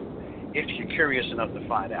to you if you're curious enough to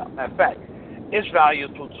find out. In fact, it's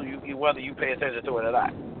valuable to you whether you pay attention to it or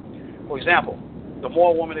not. For example, the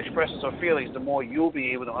more a woman expresses her feelings, the more you'll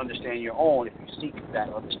be able to understand your own if you seek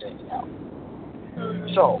that understanding out.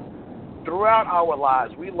 So, throughout our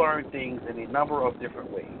lives, we learn things in a number of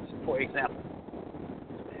different ways. For example,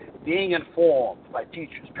 being informed by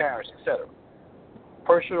teachers, parents, etc.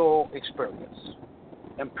 Personal experience,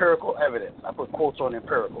 empirical evidence. I put quotes on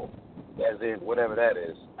empirical, as in whatever that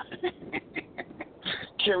is.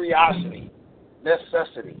 Curiosity,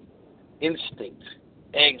 necessity, instinct,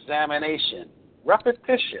 examination,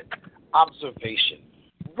 repetition, observation,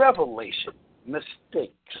 revelation,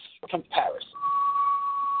 mistakes, comparison.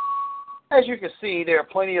 As you can see, there are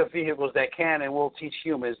plenty of vehicles that can and will teach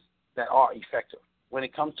humans that are effective. When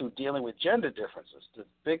it comes to dealing with gender differences, the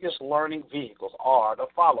biggest learning vehicles are the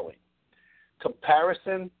following: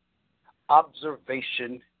 comparison,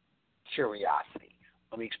 observation, curiosity.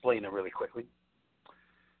 Let me explain it really quickly.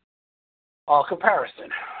 Comparison.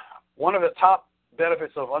 One of the top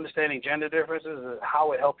benefits of understanding gender differences is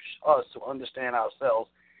how it helps us to understand ourselves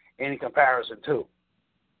in comparison to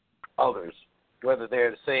others, whether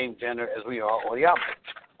they're the same gender as we are or the opposite.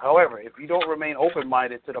 However, if you don't remain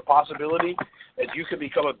open-minded to the possibility that you can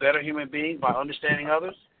become a better human being by understanding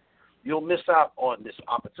others, you'll miss out on this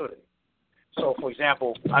opportunity. So, for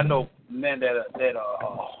example, I know men that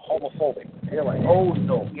are homophobic. They're like, oh,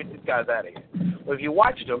 no, get these guys out of here. But if you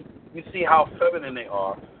watch them, you see how feminine they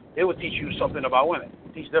are. They will teach you something about women.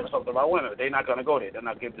 Teach them something about women. They're not going to go there. They're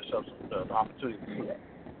not giving themselves the opportunity to do that.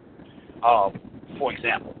 For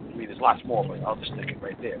example, I mean, there's lots more, but I'll just stick it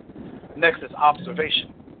right there. Next is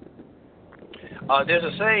observation. There's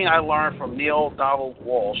a saying I learned from Neil Donald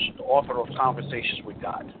Walsh, the author of Conversations with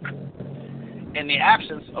God. In the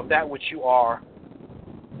absence of that which you are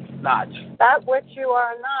not. That which you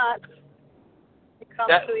are not becomes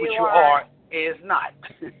that who which you are is not.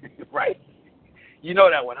 Right. You know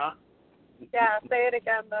that one, huh? Yeah, say it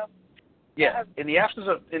again, though. Yeah. In the absence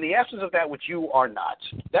of that which you are not,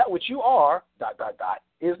 that which you are, ...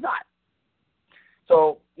 is not.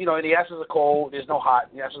 So, in the absence of cold, there's no hot.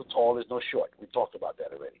 In the absence of tall, there's no short. We talked about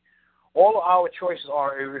that already. All of our choices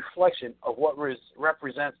are a reflection of what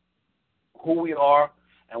represents who we are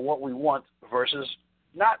and what we want versus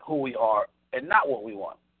not who we are and not what we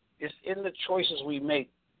want. It's in the choices we make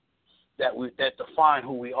that define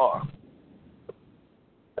who we are.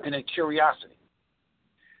 And then curiosity.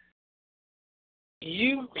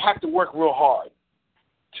 You have to work real hard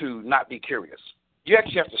to not be curious. You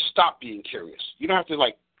actually have to stop being curious. You don't have to,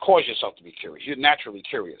 cause yourself to be curious. You're naturally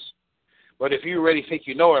curious. But if you already think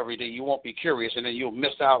you know everything, you won't be curious, and then you'll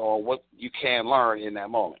miss out on what you can learn in that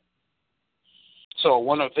moment. So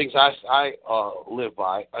one of the things I live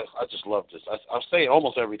by, I just love this. I say it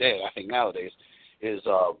almost every day, I think, nowadays, is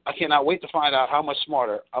I cannot wait to find out how much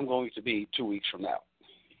smarter I'm going to be 2 weeks from now.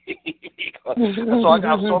 So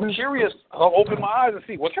I'm curious. I'll open my eyes and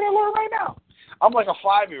see, what can I learn right now? I'm like a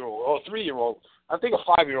 5-year-old or a 3-year-old. I think a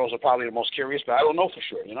 5-year-olds are probably the most curious, but I don't know for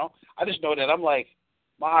sure, I just know that I'm like,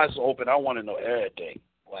 my eyes are open. I want to know everything,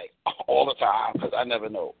 all the time, because I never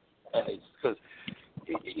know. Because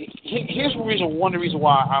here's one of the reasons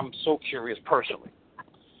why I'm so curious personally.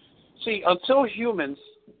 See, until humans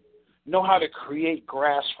know how to create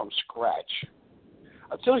grass from scratch,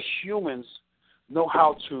 until humans know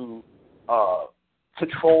how to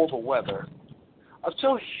control the weather,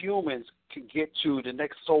 until humans can get to the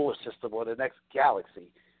next solar system or the next galaxy,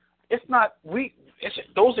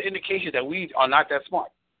 those are indications that we are not that smart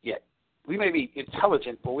yet. We may be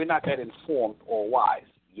intelligent, but we're not that informed or wise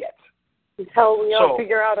yet. Until we all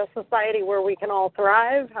figure out a society where we can all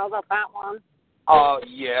thrive. How about that one?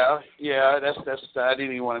 Yeah. That's. I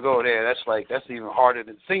didn't even want to go there. That's even harder.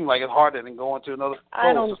 It seems like it's harder than going to another.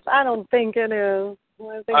 I don't think it is.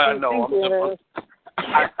 I know.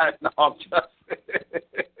 I'm just.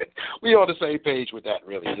 We on the same page with that,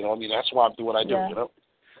 really. That's why I do what I do. Yeah.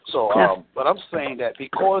 So, but I'm saying that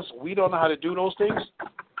because we don't know how to do those things,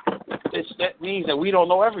 that means that we don't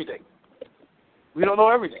know everything. We don't know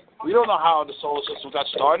everything. We don't know how the solar system got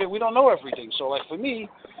started. We don't know everything. So, for me,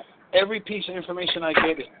 every piece of information I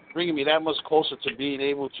get is bringing me that much closer to being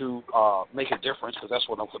able to make a difference, because that's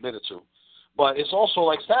what I'm committed to. But it's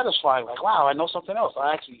also, satisfying. Wow, I know something else.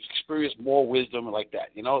 I actually experience more wisdom like that.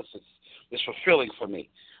 It's fulfilling for me.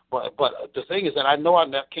 But the thing is that I know I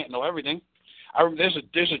can't know everything. There's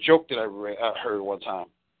a joke that I heard one time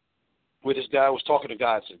where this guy was talking to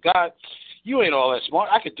God and said, God, you ain't all that smart.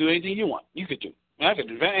 I could do anything you want. You could do. I could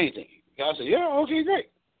do anything. God said, yeah, okay, great.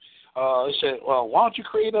 He said, well, why don't you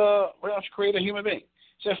create a human being?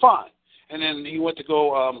 He said, fine. And then he went to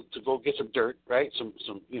go get some dirt, right? Some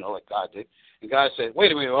like God did. And God said,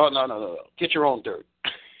 wait a minute, oh no, get your own dirt.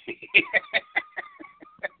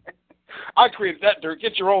 I created that dirt.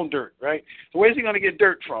 Get your own dirt, right? So where's he going to get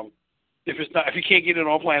dirt from if he can't get it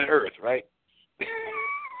on planet Earth, right?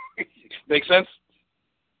 Make sense?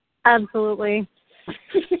 Absolutely.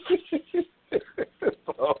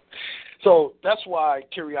 So that's why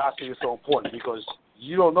curiosity is so important, because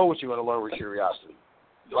you don't know what you're going to learn with curiosity.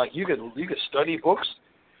 You can study books,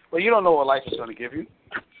 but you don't know what life is going to give you.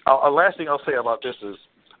 Last thing I'll say about this is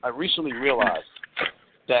I recently realized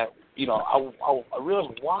that I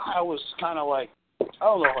realized why I was kind of I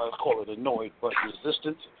don't know if I would call it annoyed, but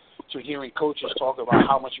resistant to hearing coaches talk about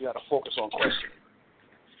how much you got to focus on questioning.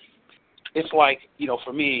 It's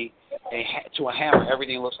for me, to a hammer,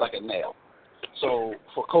 everything looks like a nail. So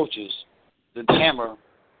for coaches, the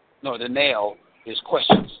nail is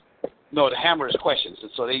questions. No, the hammer is questions.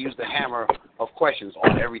 And so they use the hammer of questions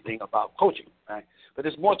on everything about coaching, right? But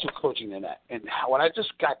there's more to coaching than that. And what I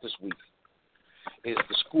just got this week is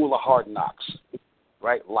the school of hard knocks,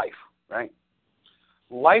 right? Life, right?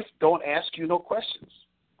 Life don't ask you no questions.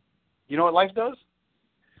 You know what life does?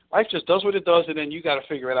 Life just does what it does, and then you got to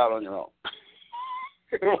figure it out on your own.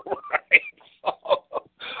 Right? So,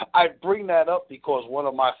 I bring that up because one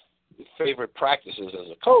of my favorite practices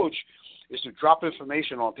as a coach is to drop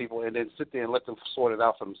information on people and then sit there and let them sort it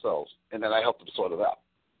out for themselves, and then I help them sort it out.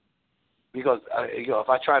 Because if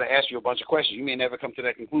I try to ask you a bunch of questions, you may never come to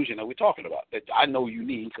that conclusion that we're talking about, that I know you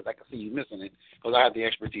need, because I can see you missing it, because I have the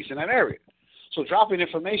expertise in that area. So dropping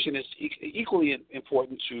information is equally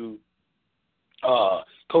important to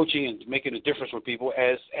coaching and making a difference with people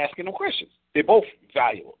as asking them questions. They're both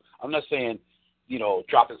valuable. I'm not saying,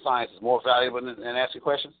 dropping science is more valuable than asking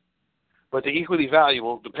questions, but they're equally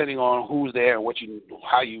valuable depending on who's there and what's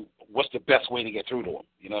the best way to get through to them.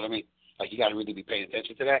 You know what I mean? You got to really be paying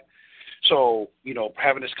attention to that. So,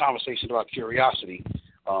 having this conversation about curiosity,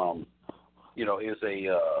 is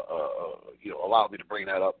allowed me to bring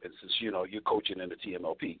that up. And since, you're coaching in the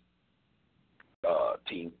TMLP,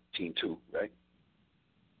 team 2, right?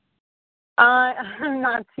 I'm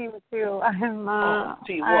not team 2. I'm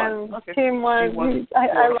team 1. I'm Okay. team 1. Team 1.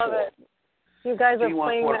 I love it. You guys are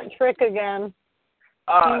playing that trick again.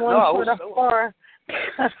 Team 1 4.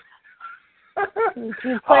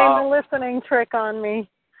 You're playing the listening trick on me.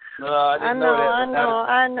 No, I didn't know that.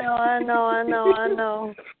 I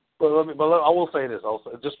know. But I will say this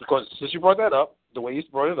also, just because since you brought that up, the way you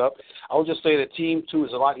brought it up, I will just say that Team 2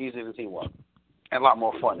 is a lot easier than Team 1, and a lot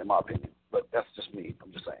more fun, in my opinion. But that's just me.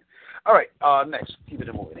 I'm just saying. All right, next, keep it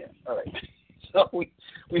moving here. All right,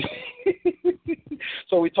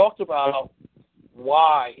 so we talked about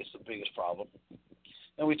why it's the biggest problem,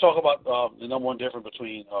 and we talk about the number one difference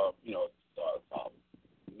between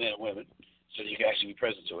men and women, so you can actually be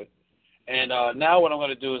present to it. And now what I'm going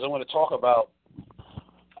to do is I'm going to talk about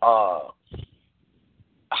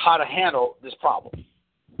how to handle this problem.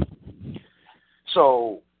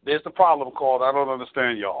 So there's the problem called I don't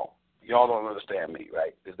understand y'all. Y'all don't understand me,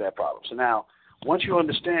 right? There's that problem. So now, once you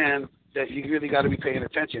understand that you really got to be paying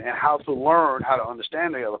attention and how to learn how to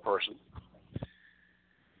understand the other person,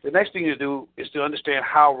 the next thing to do is to understand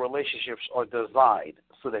how relationships are designed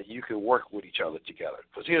so that you can work with each other together.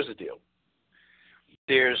 Because here's the deal.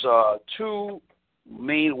 There's 2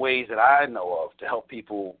 main ways that I know of to help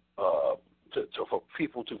people, for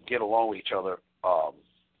people to get along with each other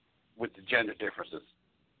with the gender differences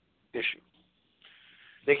issue.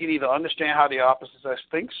 They can either understand how the opposite sex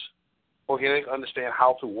thinks, or they can understand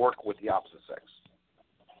how to work with the opposite sex.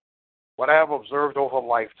 What I have observed over a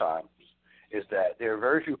lifetime is that there are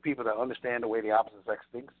very few people that understand the way the opposite sex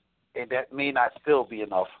thinks, and that may not still be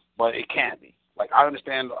enough, but it can be. Like, I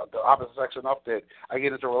understand the opposite sex enough that I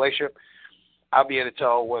get into a relationship, I'll be able to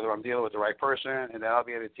tell whether I'm dealing with the right person, and then I'll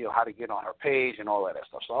be able to tell how to get on her page and all that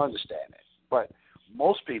stuff. So I understand that. But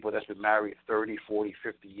most people that's been married 30, 40,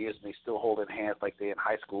 50 years, and they still holding hands like they're in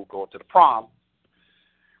high school going to the prom,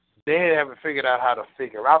 they haven't figured out how to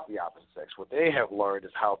figure out the opposite sex. What they have learned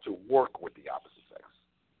is how to work with the opposite sex.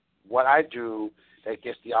 What I do that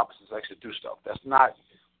gets the opposite sex to do stuff, that's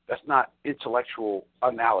not intellectual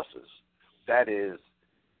analysis. That is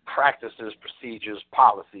practices, procedures,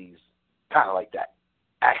 policies, kind of like that.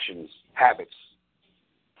 Actions, habits,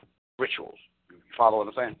 rituals. You follow what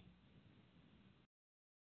I'm saying?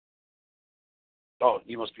 Oh,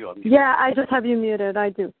 you must be on mute. Yeah, I just have you muted. I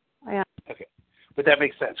do. I am. Okay. But that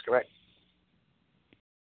makes sense, correct?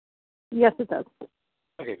 Yes, it does.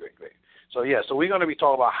 Okay, great. So we're going to be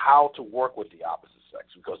talking about how to work with the opposite sex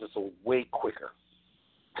because it's a way quicker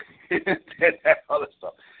than that other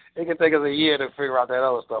stuff. It can take us a year to figure out that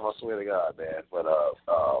other stuff, I swear to God, man. But,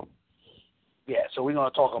 so we're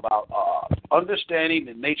going to talk about understanding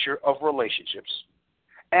the nature of relationships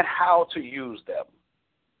and how to use them.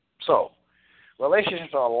 So,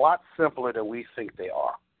 relationships are a lot simpler than we think they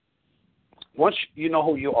are. Once you know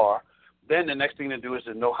who you are, then the next thing to do is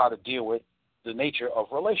to know how to deal with the nature of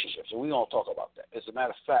relationships. And we're going to talk about that. As a matter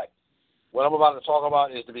of fact, what I'm about to talk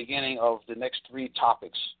about is the beginning of the next 3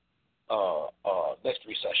 topics, next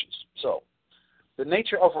 3 sessions. So the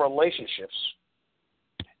nature of relationships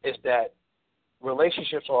is that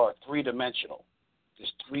relationships are 3-dimensional.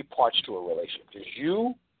 There's 3 parts to a relationship. There's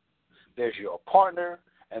you, there's your partner,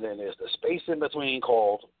 and then there's the space in between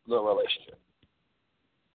called the relationship.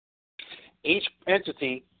 Each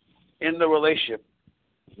entity in the relationship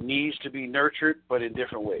needs to be nurtured, but in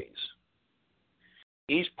different ways.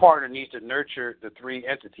 Each partner needs to nurture the 3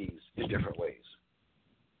 entities in different ways.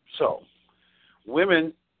 So,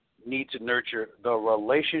 women need to nurture the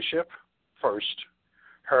relationship first,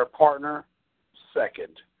 her partner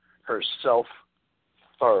second, herself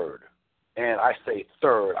third. And I say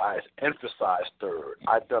third, I emphasize third.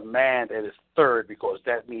 I demand that it's third because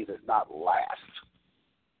that means it's not last.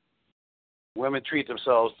 Women treat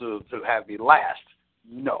themselves to have the last.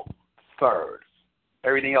 No, third.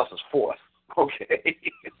 Everything else is fourth. Okay,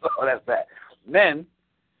 so that's that. Men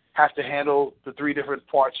have to handle the 3 different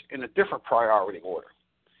parts in a different priority order.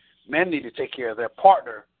 Men need to take care of their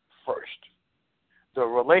partner first, the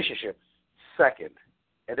relationship second,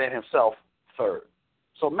 and then himself third.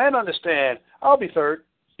 So men understand, I'll be third.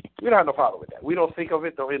 We don't have no problem with that. We don't think of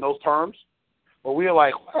it in those terms, but we're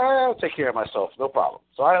like, I'll take care of myself, no problem.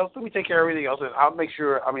 So let me take care of everything else, and I'll make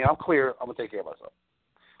sure, I'm clear, I'm going to take care of myself.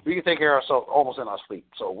 We can take care of ourselves almost in our sleep,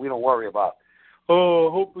 so we don't worry about,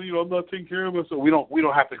 hopefully I'm not taking care of myself. We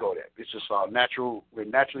don't have to go there. It's just we're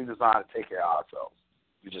naturally designed to take care of ourselves.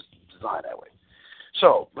 We just designed that way.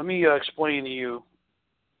 So let me explain to you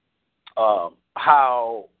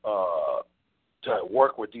how to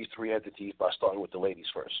work with these three entities by starting with the ladies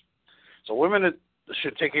first. So women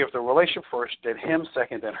should take care of the relationship first, then him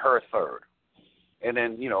second, then her third. And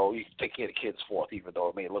then, you take care of the kids fourth, even though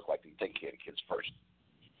it may look like you take care of the kids first.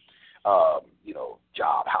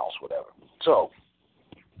 Job, house, whatever. So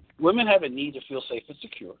women have a need to feel safe and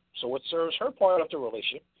secure. So what serves her part of the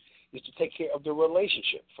relationship is to take care of the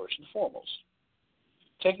relationship first and foremost.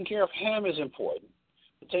 Taking care of him is important,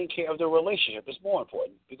 but taking care of the relationship is more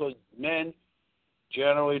important because men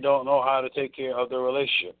generally don't know how to take care of the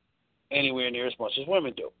relationship anywhere near as much as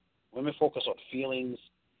women do. Women focus on feelings,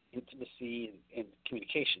 intimacy, and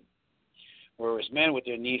communication, whereas men, with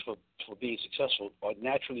their need for being successful, are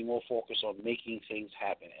naturally more focused on making things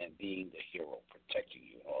happen and being the hero, protecting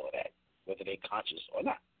you, and all of that, whether they're conscious or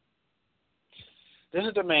not. This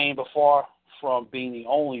is the main, but far from being the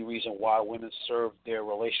only reason why women serve their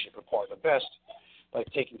relationship partner best, by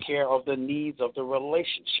taking care of the needs of the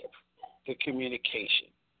relationship, the communication,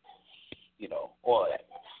 all of that.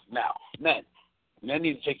 Now, men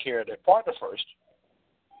need to take care of their partner first,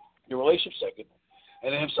 the relationship second,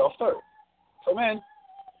 and then himself third. For men,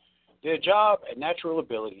 their job and natural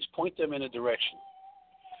abilities point them in a direction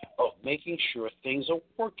of making sure things are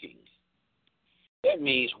working. That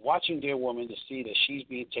means watching their woman to see that she's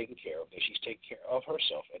being taken care of, that she's taking care of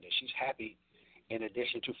herself, and that she's happy in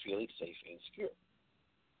addition to feeling safe and secure.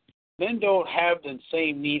 Men don't have the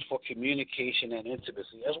same need for communication and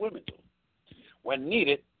intimacy as women do. When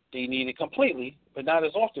needed, they need it completely, but not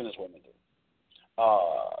as often as women do.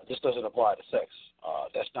 This doesn't apply to sex.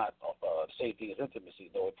 That's not the same thing as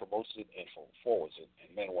intimacy, though it promotes it and forwards it,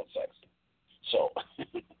 and men want sex. So,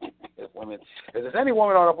 if there's any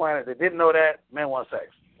woman on the planet that didn't know that, men want sex.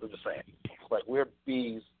 I'm just saying. It's like we're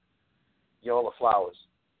bees, y'all are flowers,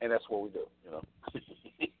 and that's what we do,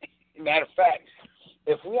 Matter of fact,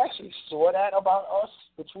 if we actually saw that about us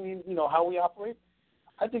between, how we operate,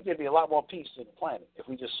 I think there'd be a lot more peace in the planet if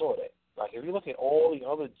we just saw that. Like, if you look at all the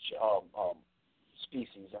other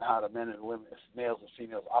species and how the men and women, males and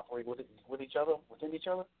females operate within each other,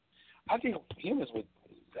 I think humans would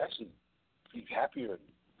actually be happier and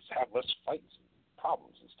have less fights and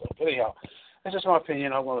problems and stuff. But anyhow, that's just my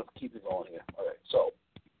opinion. I want to keep it going here. All right. So,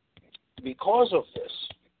 because of this,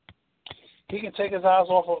 he can take his eyes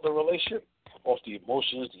off of the relationship, off the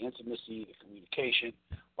emotions, the intimacy, the communication,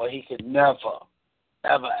 but he can never,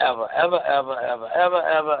 ever, ever, ever, ever, ever, ever,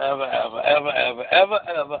 ever, ever, ever, ever, ever, ever,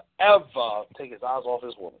 ever, ever take his eyes off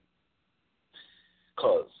his woman.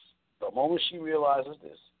 Because the moment she realizes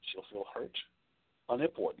this, she'll feel hurt,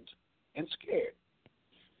 unimportant, and scared.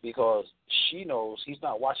 Because she knows he's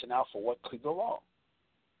not watching out for what could go wrong.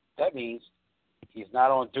 That means he's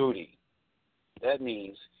not on duty. That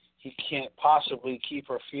means he can't possibly keep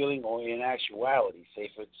her feeling or in actuality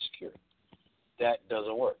safe and secure. That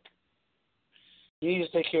doesn't work. He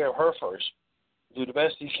needs to take care of her first, do the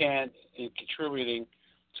best he can in contributing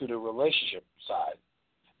to the relationship side,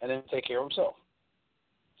 and then take care of himself.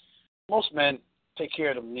 Most men take care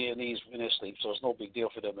of them near knees in their sleep, so it's no big deal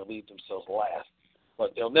for them to leave themselves last,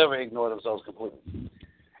 but they'll never ignore themselves completely.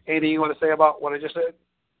 Anything you want to say about what I just said?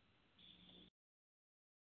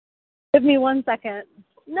 Give me 1 second.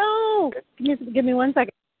 No! Give me 1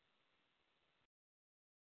 second.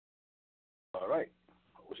 All right.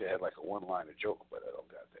 I wish I had like a one-liner joke, but I don't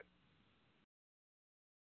got that.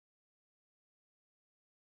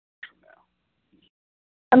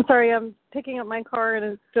 I'm sorry, I'm picking up my car and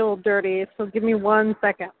it's still dirty, so give me 1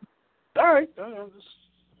 second. All right.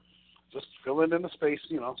 Just fill in the space,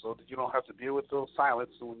 so that you don't have to deal with the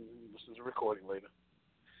silence when you listen to the recording later.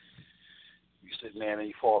 You sit there and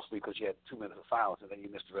you fall asleep because you had 2 minutes of silence and then you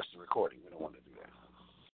missed the rest of the recording. We don't want to do that.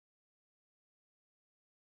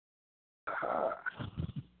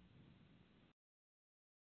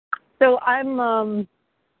 So I'm,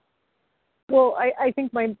 I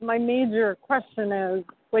think my major question is,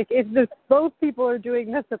 like, if both people are doing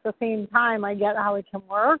this at the same time, I get how it can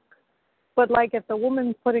work. But, like, if the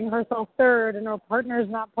woman's putting herself third and her partner's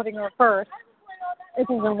not putting her first, it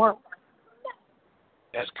doesn't work.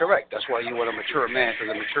 That's correct. That's why you want a mature man,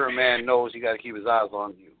 because a mature man knows he got to keep his eyes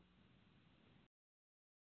on you.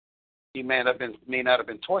 He may not have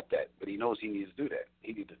been taught that, but he knows he needs to do that.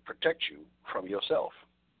 He needs to protect you from yourself.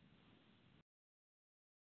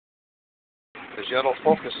 Because y'all don't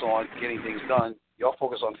focus on getting things done. Y'all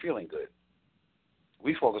focus on feeling good.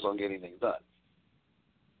 We focus on getting things done.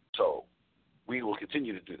 So we will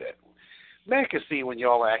continue to do that. Man can see when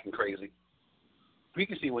y'all are acting crazy. We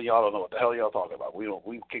can see when y'all don't know what the hell y'all talking about. We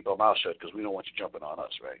keep our mouth shut because we don't want you jumping on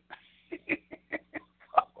us, right?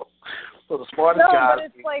 So the smartest guys. No, but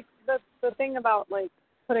it's like the thing about, like,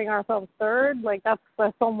 putting ourselves third, like that's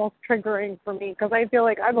almost triggering for me because I feel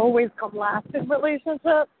like I've always come last in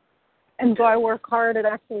relationships, and so I work hard at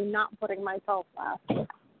actually not putting myself last.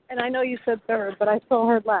 And I know you said third, but I still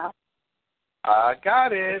heard last. I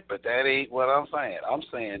got it, but that ain't what I'm saying. I'm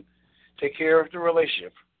saying take care of the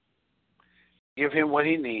relationship. Give him what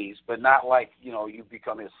he needs, but not like, you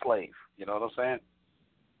become his slave. You know what I'm saying?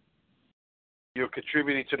 You're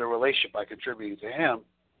contributing to the relationship by contributing to him.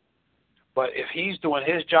 But if he's doing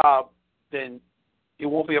his job, then it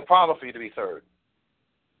won't be a problem for you to be third.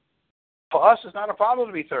 For us, it's not a problem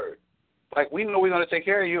to be third. Like, we know we're going to take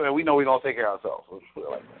care of you, and we know we're going to take care of ourselves.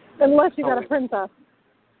 Unless you got a princess.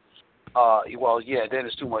 Well, yeah, then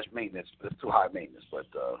it's too much maintenance. It's too high maintenance. But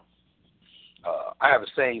I have a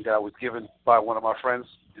saying that I was given by one of my friends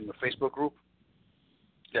in the Facebook group.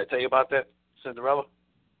 Did I tell you about that, Cinderella?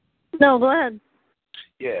 No, go ahead.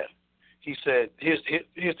 Yeah. He said, here's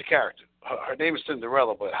the character. Her name is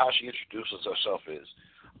Cinderella, but how she introduces herself is,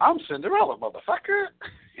 I'm Cinderella, motherfucker.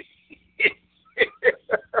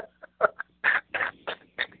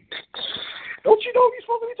 Don't you know you're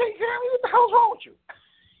supposed to be taking care of me? What the hell's wrong with you?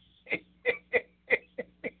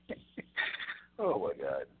 Oh, my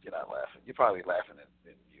God. You're not laughing. You're probably laughing at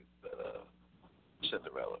you, but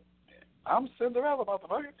Cinderella. Yeah. I'm Cinderella,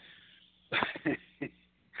 motherfucker.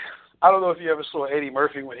 I don't know if you ever saw Eddie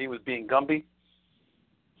Murphy when he was being Gumby.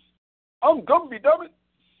 I'm Gumby, damn it.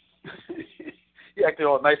 He acted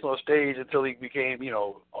all nice on stage until he became,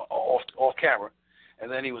 off camera.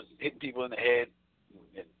 And then he was hitting people in the head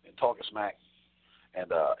and talking smack.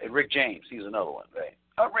 And Rick James, he's another one, right?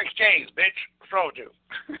 I'm Rick James, bitch. What's wrong with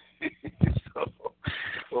you? So,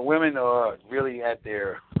 when women are really at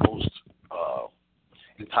their most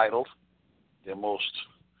entitled, their most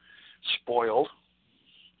spoiled,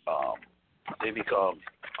 they become,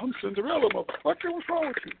 I'm Cinderella, motherfucker. What's wrong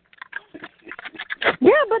with you?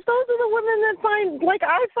 Yeah, but those are the women that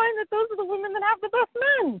I find that those are the women that have the best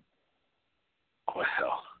men. Well,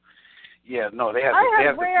 yeah, no, they have. I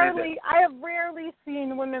have rarely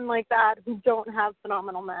seen women like that who don't have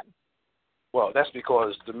phenomenal men. Well, that's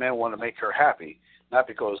because the men want to make her happy, not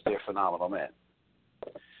because they're phenomenal men.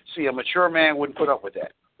 See, a mature man wouldn't put up with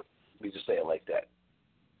that. Let me just say it like that.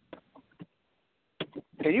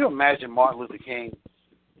 Can you imagine Martin Luther King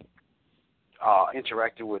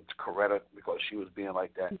interacting with Coretta because she was being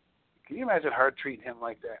like that? Can you imagine her treating him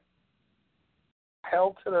like that?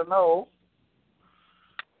 Hell to the no.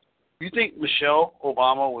 You think Michelle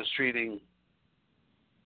Obama was treating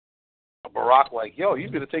Barack like, yo, you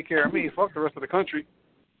better take care of me, fuck the rest of the country?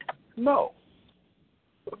 No.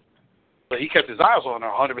 But he kept his eyes on her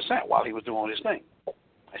 100% while he was doing his thing.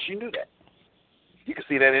 And she knew that. You can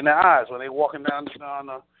see that in their eyes when they're walking down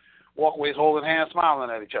the walkways holding hands, smiling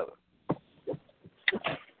at each other.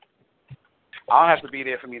 I don't have to be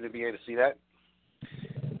there for me to be able to see that.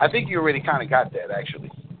 I think you already kind of got that, actually.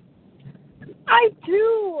 I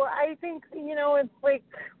do. I think, it's like,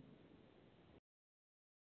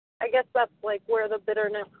 I guess that's like where the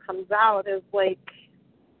bitterness comes out is like,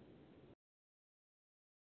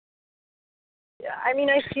 yeah, I mean,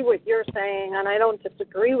 I see what you're saying and I don't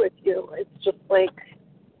disagree with you. It's just like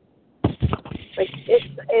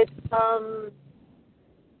it's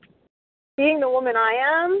being the woman I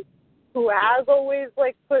am, who has always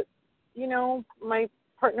like put, my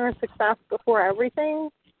partner's success before everything.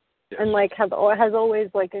 Yes. And like has always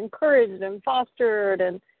like encouraged and fostered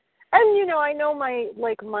and I know my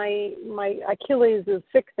Achilles is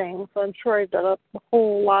fixing, so I'm sure I've done a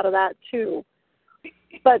whole lot of that too.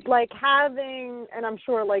 But like having, and I'm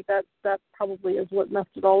sure like that probably is what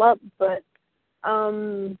messed it all up. But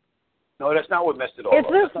no, that's not what messed it all up.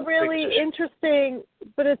 It's just really interesting.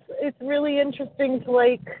 But it's really interesting to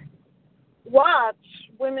like watch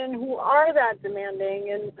women who are that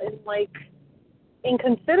demanding and like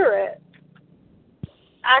inconsiderate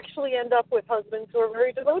actually end up with husbands who are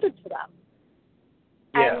very devoted to them.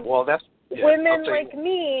 Yeah, and well, that's women like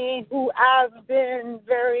me who have been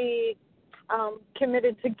very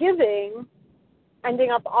committed to giving,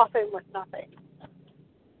 ending up often with nothing.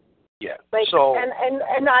 Yeah. Like, so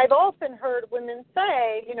and I've often heard women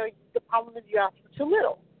say, the problem is you ask for too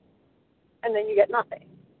little, and then you get nothing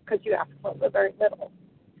because you ask for very little.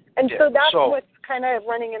 And so that's what's kind of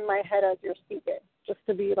running in my head as you're speaking, just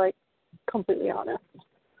to be like completely honest.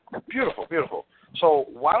 Beautiful, beautiful. So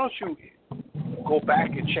why don't you go back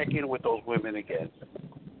and check in with those women again?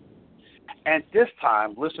 And this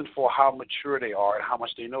time, listen for how mature they are and how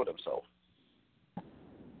much they know themselves.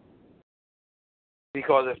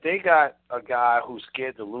 Because if they got a guy who's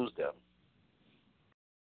scared to lose them,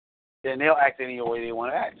 then they'll act any way they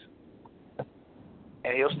want to act.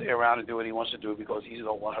 and he'll stay around and do what he wants to do because he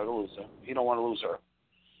don't want her to lose her. He don't want to lose her.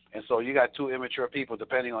 And so you got two immature people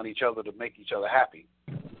depending on each other to make each other happy.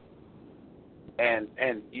 And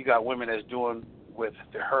you got women that's doing with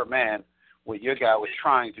her man what your guy was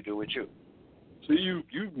trying to do with you. So you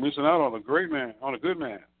missing out on a great man, on a good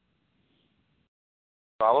man.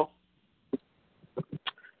 Follow?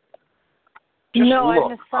 No, I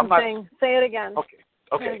missed something. Say it again. Okay.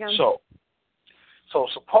 Say it again. So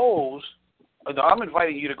suppose I'm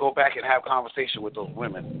inviting you to go back and have conversation with those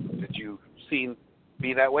women that you've seen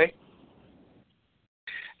be that way,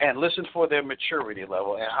 and listen for their maturity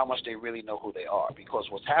level and how much they really know who they are. Because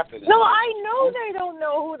what's happening. No, I know they don't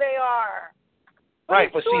know who they are. Right,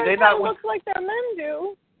 but see, they not look like their men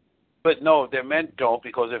do. But no, their men don't,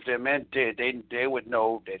 because if their men did, they would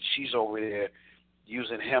know that she's over there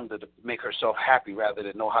using him to make herself happy rather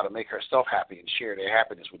than know how to make herself happy and share their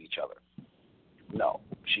happiness with each other. No,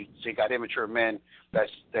 she got immature men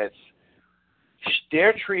that's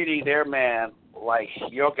they're treating their man like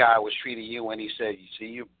your guy was treating you when he said, "You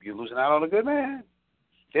see, you're losing out on a good man."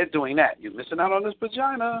 They're doing that. You're missing out on this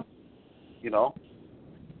vagina. You know,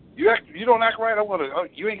 you don't act right.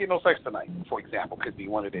 You ain't getting no sex tonight. For example, could be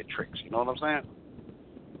one of their tricks. You know what I'm saying?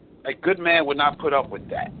 A good man would not put up with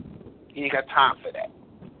that. He ain't got time for that.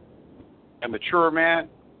 A mature man,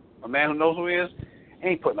 a man who knows who he is,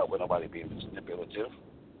 ain't putting up with nobody being manipulative.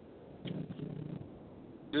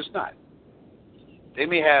 Just not. They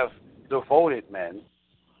may have devoted men,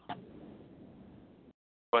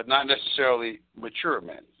 but not necessarily mature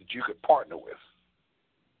men that you could partner with.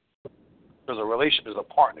 Because a relationship is a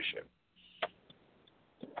partnership.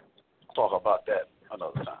 We'll talk about that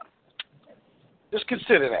another time. Just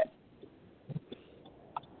consider that.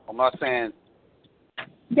 I'm not saying.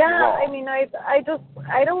 Yeah, I mean, I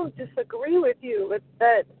don't disagree with you. It's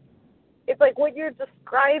that it's like what you're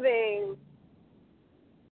describing.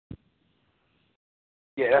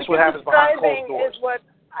 Yeah, that's what happens behind closed doors. Is what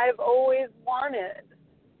I've always wanted,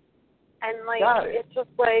 and like it's just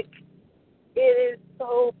like it is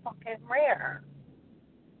so fucking rare,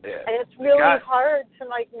 and it's really hard to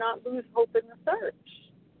like not lose hope in the search.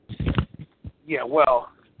 Yeah,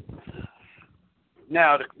 well,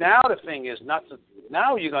 now the thing is not to.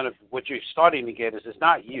 Now what you're starting to get is it's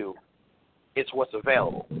not you, it's what's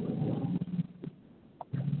available.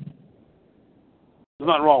 There's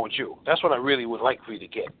nothing wrong with you. That's what I really would like for you to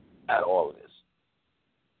get out of all of this.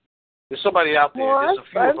 There's somebody out there. Well, there's a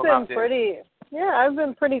few of them out there. I've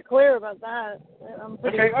been pretty clear about that. I'm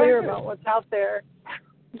pretty clear about what's out there.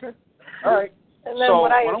 Okay. All right. And then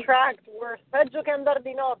what I attract, worse. Peggio che andare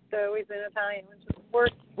di notte, we say in Italian, which is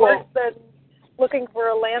worse than looking for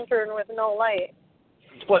a lantern with no light.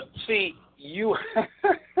 But see, you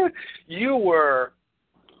were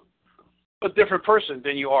a different person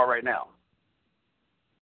than you are right now.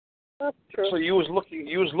 That's true. So you was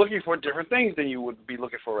looking for different things than you would be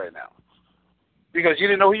looking for right now, because you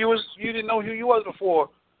didn't know who you was. You didn't know who you was before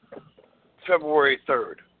February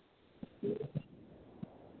 3rd,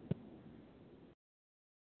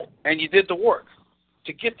 and you did the work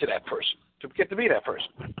to get to that person, to get to be that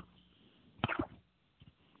person.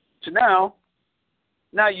 So now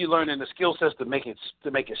you're learning the skill sets to make it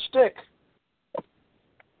stick,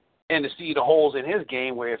 and to see the holes in his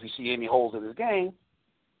game. Where if you see any holes in his game.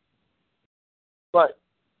 But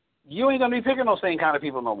you ain't going to be picking those same kind of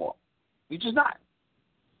people no more. You just not.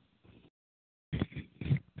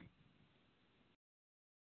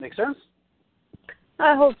 Make sense?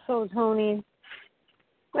 I hope so, Tony.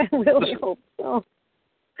 I really hope so.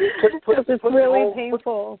 It's really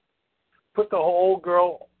painful. Put the old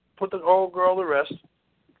girl to rest.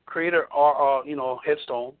 Create a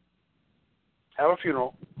headstone. Have a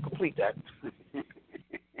funeral. Complete that.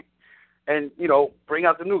 And, bring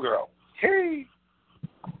out the new girl. Hey.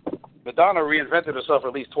 Madonna reinvented herself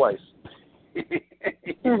at least twice. You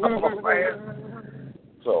know what I'm saying?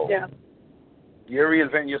 So, you're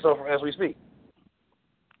reinventing yourself as we speak.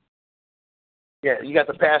 Yeah, you got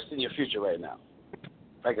the past and your future right now.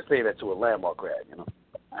 I can say that to a landmark grad,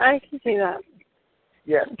 I can see that.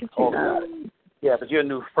 Yeah. I can see that. Yeah, but you're a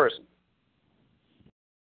new person.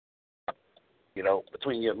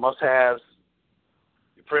 Between your must-haves,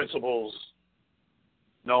 your principles,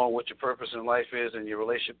 knowing what your purpose in life is and your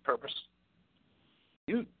relationship purpose,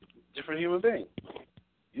 you different human being.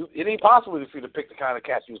 It ain't possible for you to pick the kind of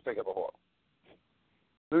cat you was picking before.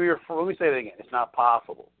 Let me say that again. It's not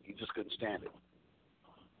possible. You just couldn't stand it.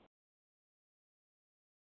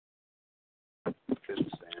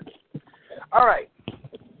 All right.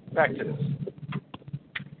 Back to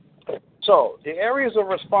this. So, the areas of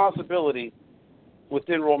responsibility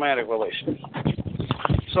within romantic relationships.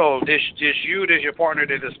 So there's you, there's your partner,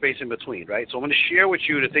 there's a space in between, right? So I'm going to share with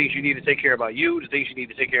you the things you need to take care about you, the things you need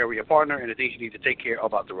to take care of your partner, and the things you need to take care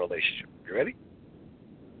about the relationship. You ready?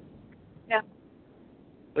 Yeah.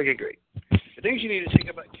 Okay, great. The things you need to take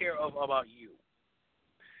care of about you.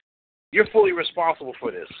 You're fully responsible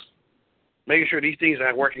for this. Making sure these things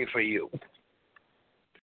are working for you.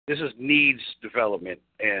 This is needs development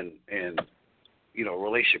and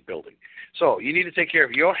relationship building. So you need to take care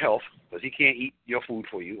of your health because he can't eat your food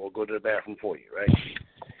for you or go to the bathroom for you, right?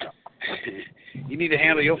 You need to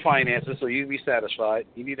handle your finances so you can be satisfied.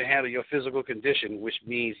 You need to handle your physical condition, which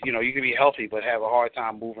means, you can be healthy but have a hard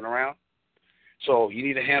time moving around. So you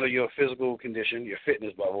need to handle your physical condition, your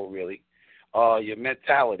fitness level, really, your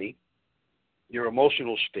mentality, your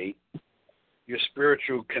emotional state, your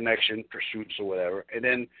spiritual connection, pursuits or whatever, and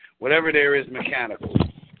then whatever there is mechanical.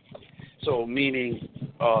 So meaning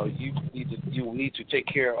you need to take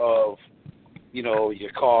care of,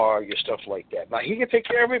 your car, your stuff like that. Now, he can take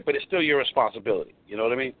care of it, but it's still your responsibility. You know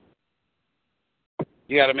what I mean?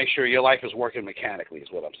 You got to make sure your life is working mechanically is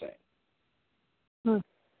what I'm saying.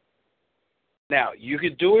 Now, you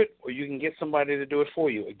can do it or you can get somebody to do it for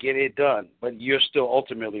you or get it done, but you're still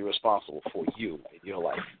ultimately responsible for you in your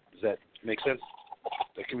life. Does that make sense?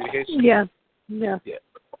 The communication? Yeah.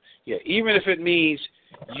 Yeah. Even if it means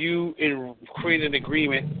you create an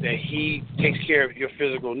agreement that he takes care of your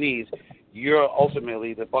physical needs, you're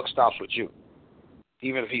ultimately, the buck stops with you,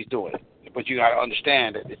 even if he's doing it. But you got to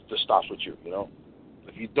understand that it just stops with you,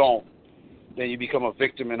 If you don't, then you become a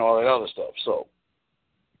victim and all that other stuff. So,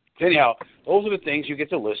 anyhow, those are the things you get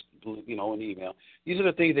to list, in the email. These are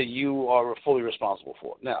the things that you are fully responsible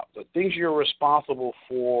for. Now, the things you're responsible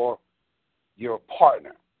for your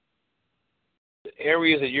partner, the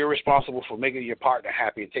areas that you're responsible for making your partner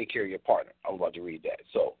happy and take care of your partner. I'm about to read that.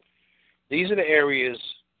 So these are the areas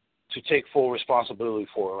to take full responsibility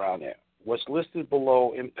for around there. What's listed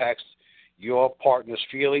below impacts your partner's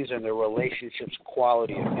feelings and the relationship's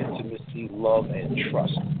quality of intimacy, love, and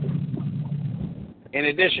trust. In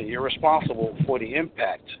addition, you're responsible for the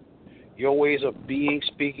impact your ways of being,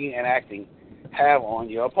 speaking, and acting have on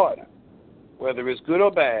your partner. Whether it's good or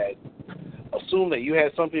bad, assume that you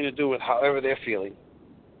had something to do with however they're feeling,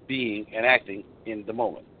 being, and acting in the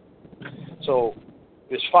moment. So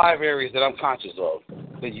there's 5 areas that I'm conscious of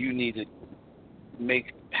that you need to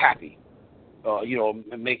make happy,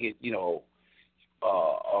 make it,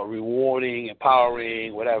 rewarding,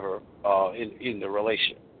 empowering, whatever, in the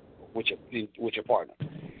relationship with your partner.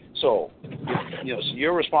 So, so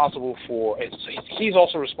you're responsible for, and he's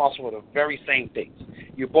also responsible for the very same things.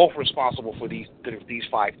 You're both responsible for these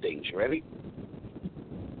 5 things. You ready?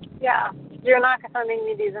 Yeah. You're not sending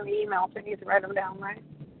me these in the email, so I need to write them down, right?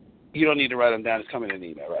 You don't need to write them down. It's coming in an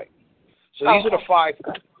email, right? So these are the 5.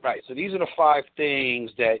 Right. So these are the 5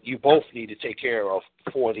 things that you both need to take care of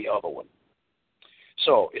for the other one.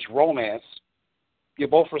 So it's romance. You're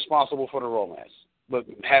both responsible for the romance, but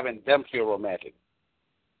having them feel romantic.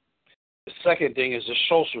 The second thing is the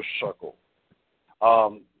social circle.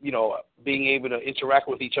 Being able to interact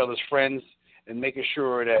with each other's friends and making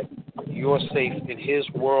sure that you're safe in his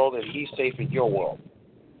world and he's safe in your world.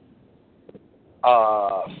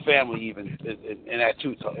 Family even, and that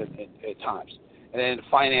too at times. And then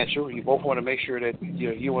financial, you both want to make sure that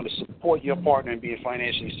you want to support your partner in being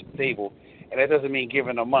financially stable. And that doesn't mean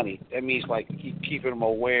giving them money. That means like keeping them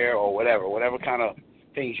aware or whatever kind of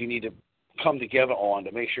things you need to come together on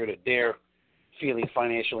to make sure that they're feeling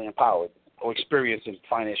financially empowered or experiencing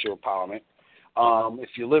financial empowerment. If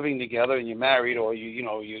you're living together and you're married, or you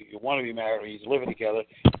want to be married or you're living together,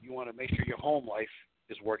 you want to make sure your home life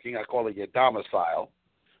is working. I call it your domicile,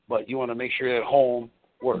 but you want to make sure that home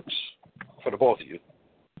works for the both of you,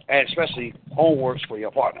 and especially home works for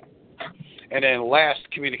your partner. And then last,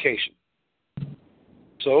 communication.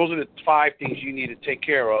 So those are the 5 things you need to take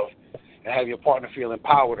care of and have your partner feel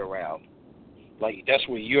empowered around. Like that's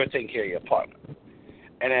where you're taking care of your partner.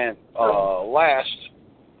 And then last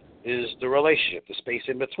is the relationship, the space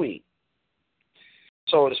in between.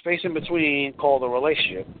 So the space in between, called the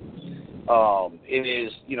relationship, it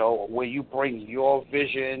is, where you bring your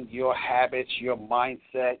vision, your habits, your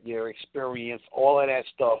mindset, your experience, all of that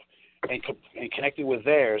stuff, and connect it with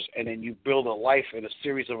theirs, and then you build a life and a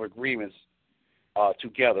series of agreements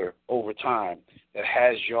together over time that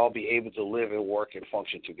has y'all be able to live and work and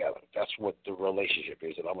function together. That's what the relationship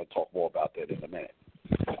is, and I'm going to talk more about that in a minute.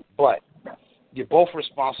 But you're both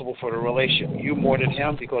responsible for the relationship. You more than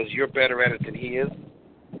him because you're better at it than he is,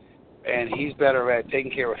 and he's better at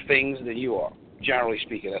taking care of things than you are. Generally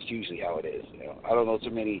speaking, that's usually how it is. I don't know too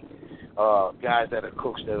many guys that are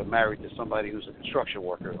cooks that are married to somebody who's a construction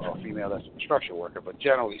worker or a female that's a construction worker. But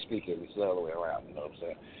generally speaking, it's the other way around. You know what I'm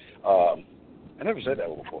saying? I never said that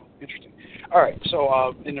before. Interesting. All right.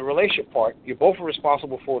 So in the relationship part, you're both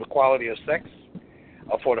responsible for the quality of sex,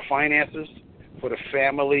 for the finances, for the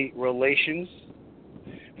family relations,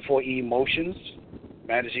 for emotions,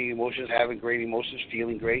 managing emotions, having great emotions,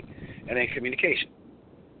 feeling great, and then communication.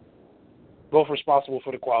 Both responsible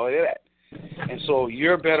for the quality of that. And so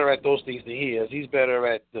you're better at those things than he is. He's better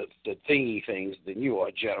at the thingy things than you are,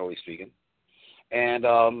 generally speaking.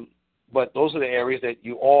 And but those are the areas that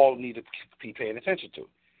you all need to be paying attention to.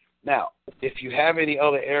 Now, if you have any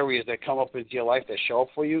other areas that come up into your life that show up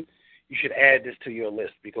for you, you should add this to your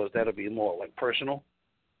list because that'll be more like personal.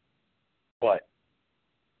 But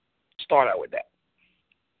start out with that.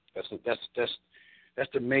 That's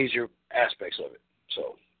the major aspects of it.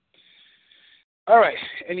 So, all right.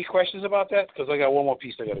 Any questions about that? Because I got one more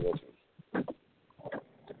piece I got to go through.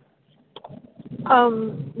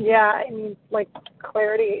 Yeah, I mean, like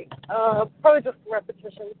clarity, probably just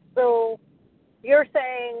repetition. So you're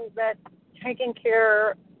saying that taking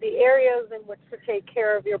care, the areas in which to take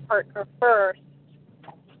care of your partner first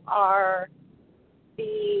are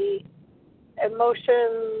the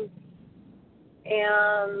emotions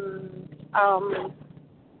and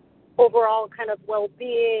overall kind of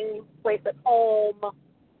well-being, place at home.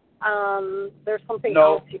 There's something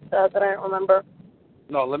else you said that I don't remember.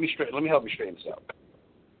 No, let me help you straighten this out.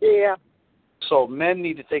 Yeah. So men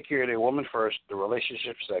need to take care of their woman first, the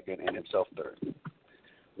relationship second, and himself third.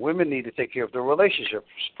 Women need to take care of the relationship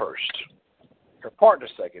first, her partner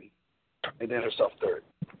second, and then herself third.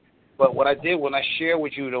 But what I did when I shared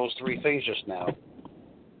with you those three things just now,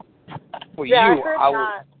 for you, I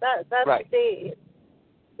heard that. That right. stayed.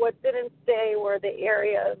 What didn't stay were the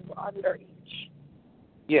areas under each.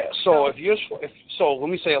 Yeah. So so let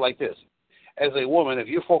me say it like this: as a woman, if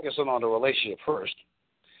you're focusing on the relationship first,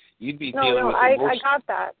 you'd be dealing with I got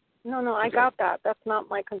that. I got that. That's not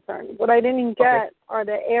my concern. What I didn't get are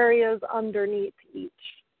the areas underneath each.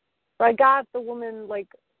 So I got the woman, like,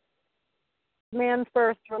 man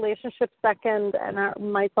first, relationship second,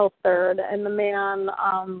 and myself third, and the man,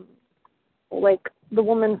 like, the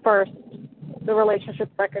woman first, the relationship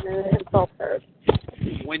second, and himself third.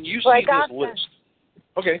 When you see this list,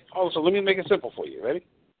 okay, so let me make it simple for you. Ready?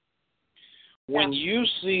 When you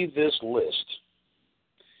see this list,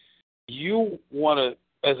 you want to,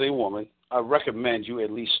 as a woman, I recommend you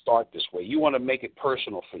at least start this way. You want to make it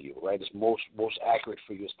personal for you, right? It's most accurate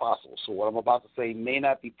for you as possible. So what I'm about to say may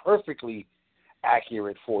not be perfectly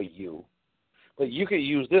accurate for you, but you can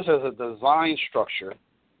use this as a design structure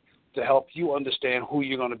to help you understand who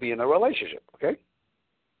you're going to be in a relationship, okay?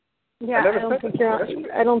 Yeah,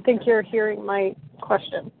 I don't think you're hearing my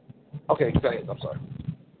question. Okay, go ahead. I'm sorry.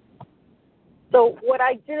 So what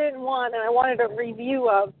I didn't want, and I wanted a review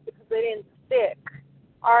of because they didn't stick,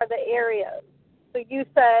 are the areas. So you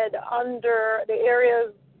said under the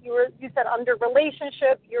areas, you said under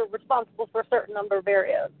relationship, you're responsible for a certain number of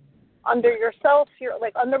areas. Under yourself, you're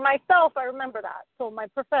like, under myself, I remember that. So my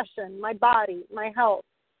profession, my body, my health.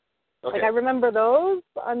 Okay. Like I remember those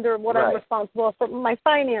under what I'm responsible for, my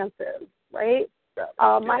finances, right?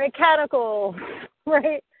 My mechanical,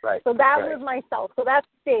 right? So that was myself. So that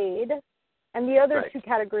stayed. And the other two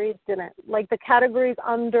categories didn't. Like the categories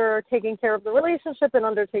under taking care of the relationship and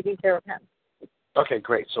under taking care of him. Okay,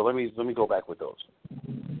 great. So let me go back with those.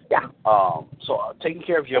 Yeah. So taking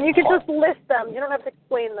care of your and you can just list them. You don't have to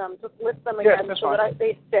explain them. Just list them again so that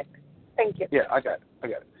they stick. Thank you. Yeah, I got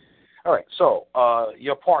it. All right. So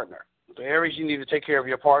your partner. The areas you need to take care of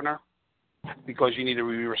your partner because you need to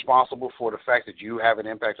be responsible for the fact that you have an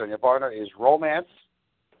impact on your partner is romance,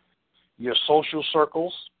 your social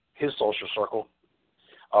circles, his social circle,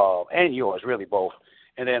 and yours, really both.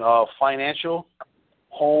 And then financial,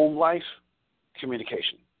 home life,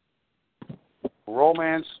 communication.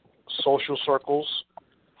 Romance, social circles,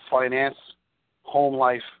 finance, home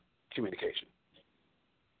life, communication.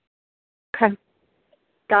 Okay.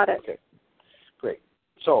 Got it. Okay. Great.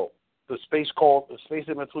 So the space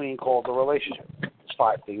in between called the relationship. There's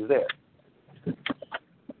 5 things there.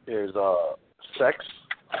 There's sex,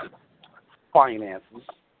 finances,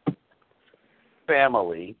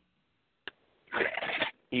 family,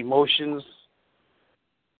 emotions,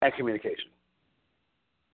 and communication.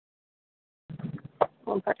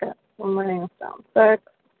 1 second. I'm writing this down. Sex,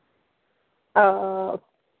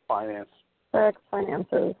 finance. Sex,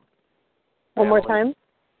 finances. One more time.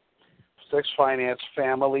 Sex, finance,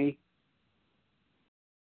 family,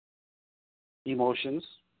 emotions,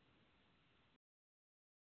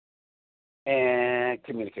 and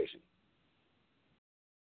communication.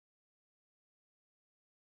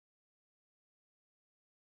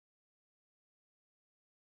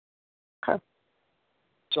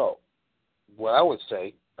 So, what I would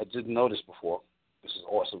say, I didn't know this before. This is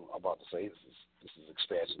awesome. I'm about to say this is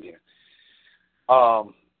expansion here.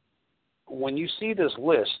 When you see this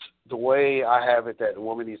list, the way I have it, that a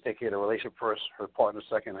woman needs to take care of the relationship first, her partner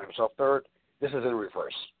second, and herself third, this is in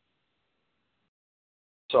reverse.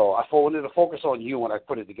 So I wanted to focus on you when I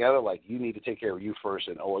put it together, like you need to take care of you first,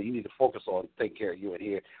 and you need to focus on taking care of you. And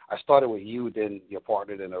here, I started with you, then your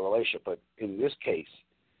partner, then the relationship. But in this case,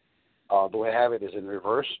 the way I have it is in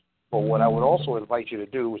reverse. But what I would also invite you to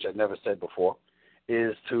do, which I never said before,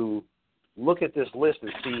 is to look at this list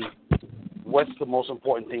and see what's the most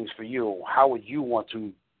important things for you. How would you want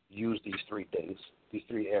to use these three things, these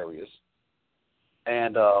three areas?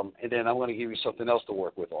 And then I'm going to give you something else to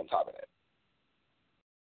work with on top of that.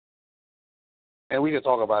 And we can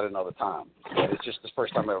talk about it another time. But it's just the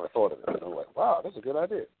first time I ever thought of it. And I'm like, wow, that's a good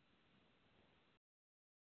idea.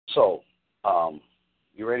 So,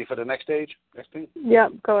 you ready for the next stage? Next thing?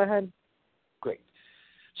 Yep, go ahead. Great.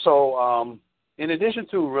 So, in addition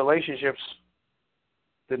to relationships,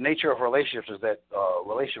 the nature of relationships is that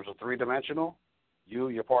relationships are three-dimensional, you,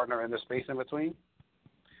 your partner, and the space in between.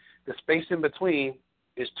 The space in between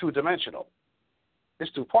is two-dimensional.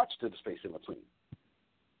 There's two parts to the space in between.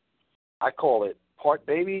 I call it part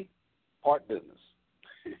baby, part business.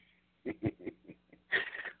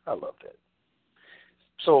 I love that.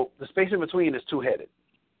 So the space in between is two-headed.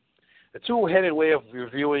 The two-headed way of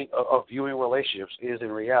viewing relationships is,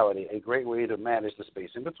 in reality, a great way to manage the space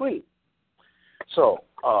in between. So,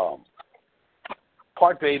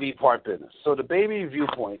 part baby, part business. So the baby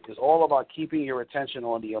viewpoint is all about keeping your attention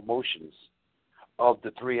on the emotions of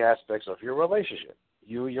the three aspects of your relationship,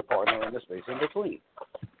 you, your partner, and the space in between.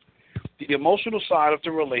 The emotional side of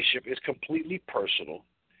the relationship is completely personal,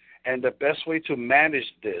 and the best way to manage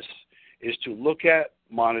this is to look at,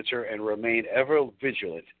 monitor, and remain ever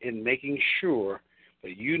vigilant in making sure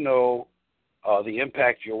that you know the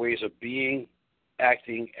impact your ways of being,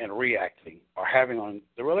 acting, and reacting are having on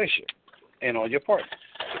the relationship and on your partner.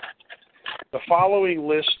 The following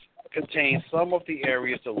list contains some of the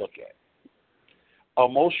areas to look at: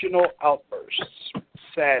 emotional outbursts,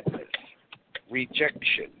 sadness,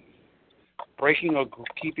 rejection, breaking or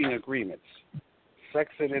keeping agreements,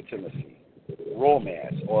 sex and intimacy,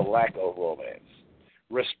 romance or lack of romance,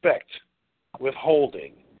 respect,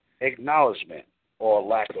 withholding, acknowledgement or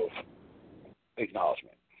lack of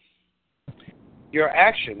acknowledgement. Your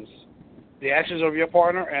actions, the actions of your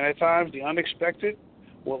partner, and at times the unexpected,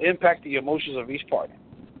 will impact the emotions of each partner.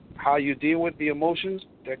 How you deal with the emotions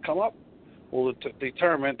that come up will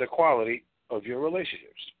determine the quality of your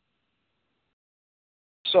relationships.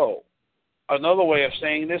 So, another way of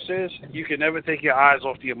saying this is you can never take your eyes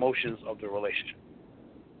off the emotions of the relationship.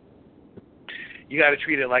 You got to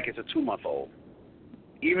treat it like it's a 2-month-old.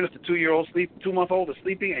 Even if the 2-month-old is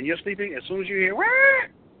sleeping and you're sleeping, as soon as you hear, wah,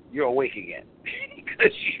 you're awake again.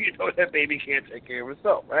 Because you know that baby can't take care of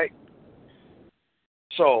itself, right?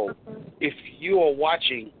 So if you are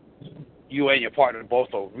watching, you and your partner both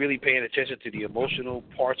are really paying attention to the emotional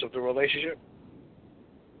parts of the relationship,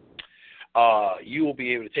 you will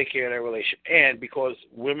be able to take care of that relationship. And because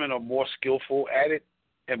women are more skillful at it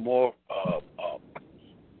and more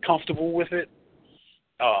comfortable with it,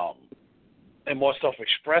 and more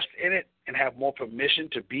self-expressed in it, and have more permission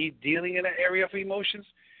to be dealing in that area of emotions,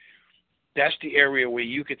 that's the area where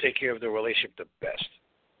you can take care of the relationship the best.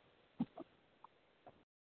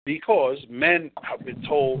 Because men have been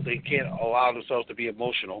told they can't allow themselves to be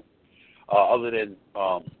emotional other than,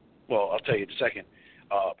 well, I'll tell you in a second,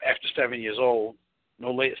 after 7 years old,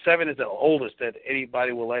 no later, 7 is the oldest that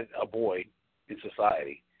anybody will let a boy in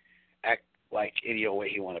society act like any old way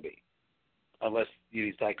he want to be, unless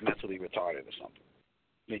he's like mentally retarded or something.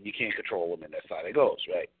 Then you can't control him, and that's how it goes,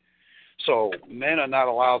 right? So men are not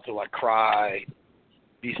allowed to like cry,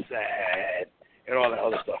 be sad, and all that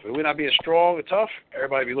other stuff. If we're not being strong and tough,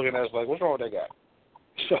 everybody be looking at us like, what's wrong with that guy?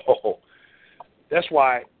 So that's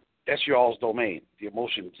why that's y'all's domain, the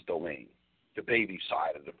emotions domain, the baby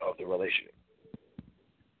side of the relationship.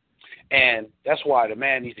 And that's why the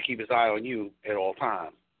man needs to keep his eye on you at all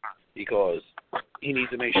times, because he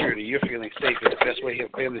needs to make sure that you're feeling safe. And the best way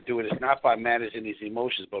for him to do it is not by managing these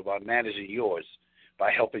emotions, but by managing yours,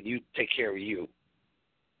 by helping you take care of you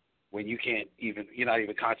when you're not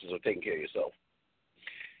even conscious of taking care of yourself.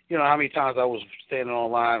 You know how many times I was standing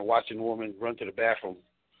online watching a woman run to the bathroom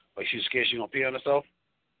like she was scared she was going to pee on herself,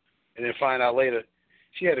 and then find out later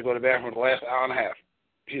she had to go to the bathroom the last hour and a half.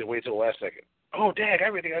 She just waited till the last second. Oh, Dad, I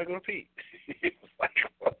really got to go to pee. Like,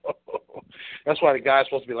 oh. That's why the guy's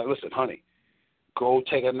supposed to be like, listen, honey, go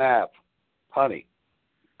take a nap. Honey,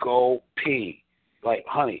 go pee. Like,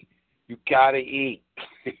 honey, you got to eat.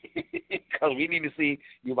 Because we need to see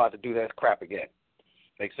you about to do that crap again.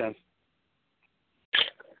 Make sense?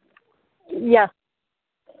 Yeah.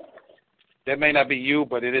 That may not be you,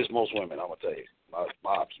 but it is most women, I'm going to tell you,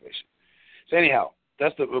 my observation. So anyhow,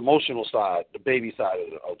 that's the emotional side, the baby side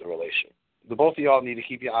of the relationship. The both of y'all need to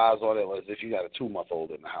keep your eyes on it as if you got a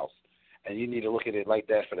 2-month-old in the house. And you need to look at it like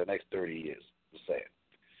that for the next 30 years. Just saying.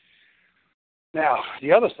 Now,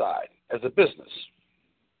 the other side, as a business.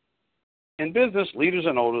 In business, leaders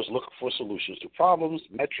and owners look for solutions to problems,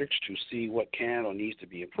 metrics to see what can or needs to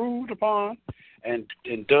be improved upon, and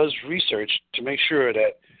does research to make sure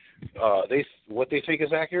that what they think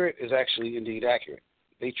is accurate is actually indeed accurate.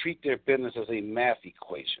 They treat their business as a math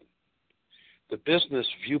equation. The business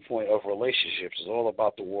viewpoint of relationships is all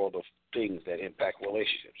about the world of things that impact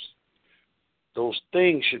relationships. Those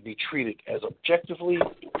things should be treated as objectively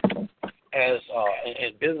as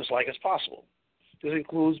and business-like as possible. This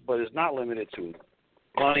includes, but is not limited to,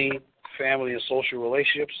 money, family and social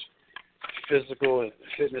relationships, physical and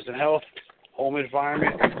fitness and health, home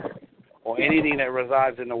environment, or anything that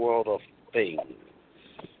resides in the world of things,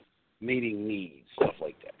 meeting needs, stuff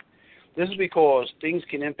like that. This is because things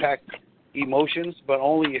can impact emotions, but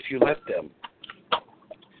only if you let them.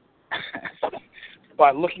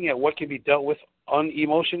 By looking at what can be dealt with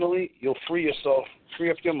unemotionally, you'll free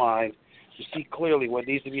up your mind to see clearly what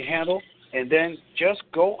needs to be handled, and then just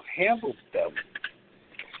go handle them.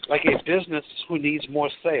 Like a business who needs more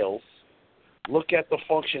sales, look at the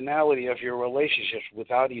functionality of your relationships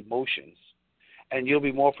without emotions, and you'll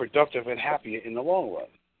be more productive and happier in the long run.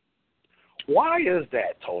 Why is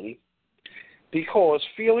that, Tony? Because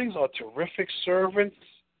feelings are terrific servants,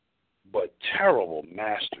 but terrible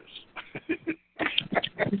masters.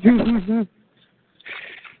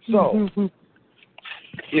 So,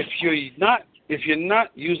 if you're not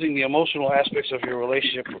using the emotional aspects of your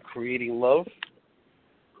relationship for creating love,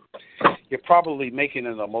 you're probably making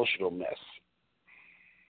an emotional mess.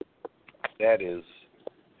 That is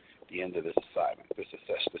the end of this assignment, this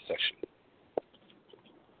section.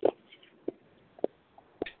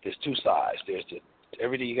 There's two sides. There's the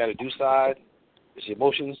everything you got to do side. There's the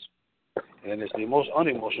emotions, and then there's the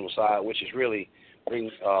unemotional side, which is really bring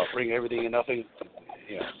everything and nothing.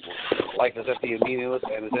 You know, life is empty and meaningless,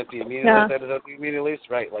 and it's empty and meaningless, and it's empty and meaningless.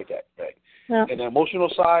 Right, like that. Right. Yeah. And the emotional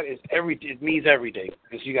side is it means everything,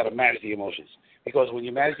 and so you got to manage the emotions. Because when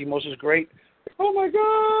you manage the emotions, great. Oh my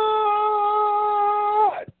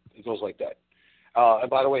God! It goes like that. And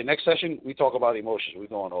by the way, next session we talk about emotions. We're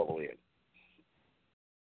going all the way in.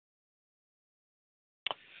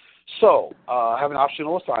 So, I have an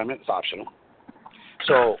optional assignment. It's optional.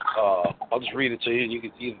 So, I'll just read it to you, and you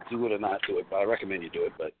can either do it or not do it, but I recommend you do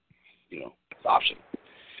it, but, it's optional.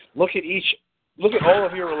 Look at all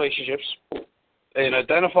of your relationships and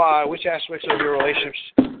identify which aspects of your relationships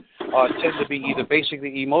tend to be either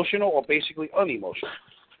basically emotional or basically unemotional.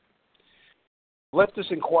 Let this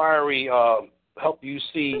inquiry help you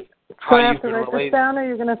see how you can relate. Do I have to write this down, or are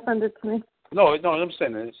you going to send it to me? No, I'm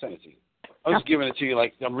sending it to you. I'm just giving it to you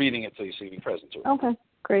like I'm reading it to you so you can be present to it. Okay,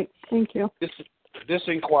 great. Thank you. This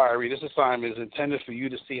inquiry, this assignment is intended for you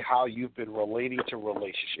to see how you've been relating to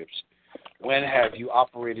relationships. When have you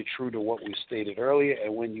operated true to what we stated earlier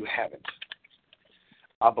and when you haven't?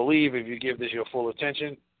 I believe if you give this your full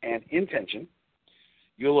attention and intention,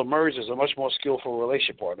 you'll emerge as a much more skillful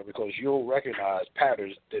relationship partner because you'll recognize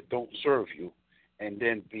patterns that don't serve you and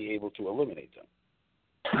then be able to eliminate them.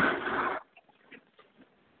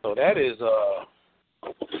 So that is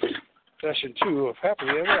session 2 of Happily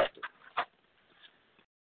Ever After.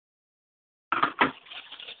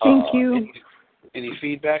 Thank you. Any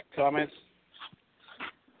feedback, comments?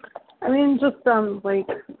 I mean, just really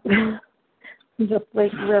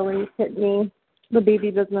hit me. The baby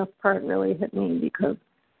business part really hit me because,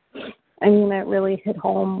 it really hit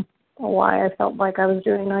home why I felt like I was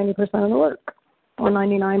doing 90% of the work or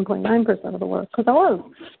 99.9% of the work, because I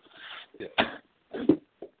was. Yeah.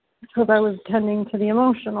 Because I was tending to the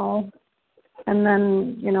emotional, and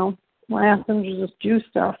then, when I asked them to just do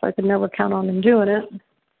stuff, I could never count on them doing it.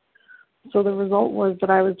 So the result was that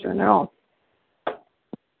I was doing it all.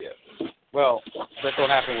 Yeah. Well, that don't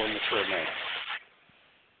happen with mature men.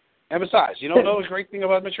 And besides, you know the great thing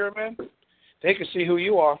about mature men? They can see who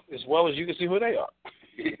you are as well as you can see who they are.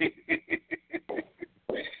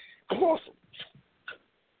 Awesome.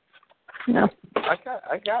 Yeah. I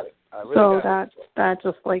got it. I really so got it. That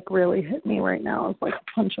just really hit me right now. It's like a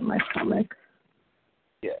punch in my stomach.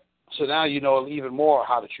 Yeah. So now you know even more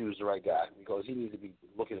how to choose the right guy because he needs to be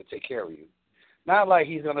looking to take care of you. Not like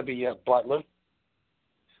he's going to be your butler,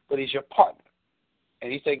 but he's your partner.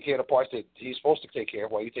 and he's taking care of the parts that he's supposed to take care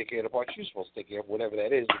of, while you take care of the parts you're supposed to take care of, whatever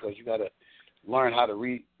that is, because you got to learn how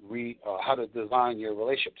to how to design your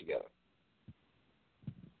relationship together.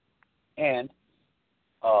 And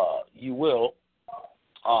you will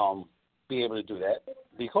be able to do that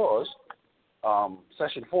because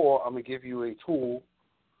session 4, I'm going to give you a tool.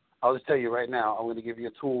 I'll just tell you right now, I'm going to give you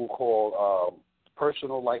a tool called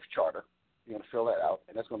Personal Life Charter. You're going to fill that out,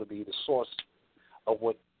 and that's going to be the source of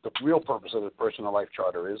what the real purpose of the Personal Life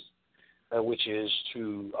Charter is, which is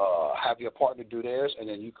to have your partner do theirs, and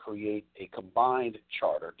then you create a combined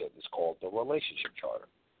charter that is called the Relationship Charter.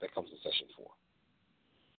 That comes in session 4.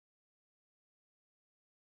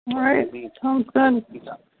 All right. Sounds good.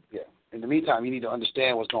 Yeah. In the meantime, you need to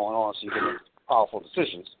understand what's going on so you can make powerful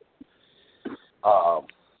decisions.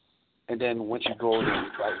 And then once you go to,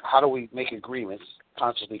 like, how do we make agreements,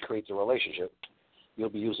 consciously create the relationship, you'll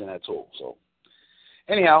be using that tool. So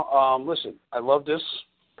anyhow, listen, I love this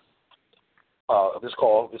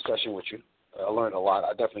this session with you. I learned a lot.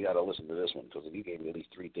 I definitely got to listen to this one because you gave me at least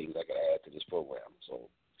 3 things I could add to this program. So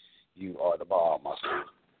you are the bar on my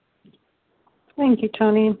side. Thank you,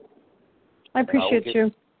 Tony. I appreciate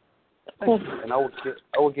you. Cool. And I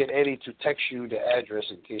will get Eddie to text you the address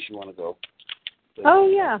in case you want to go. Oh,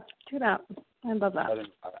 yeah. Do that. I love that.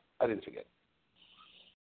 I didn't forget.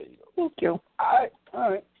 There you go. Thank you. All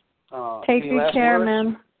right. Take good care, words?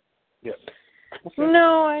 man. Yeah. Okay.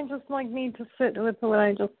 No, I just need to sit with what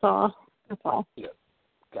I just saw. That's all. Yeah.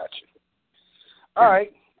 Gotcha. All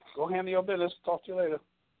right. Go handle your business. Talk to you later.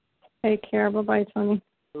 Take care. Bye-bye, Tony.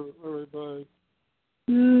 All right, bye.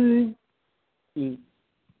 Bye.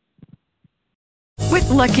 With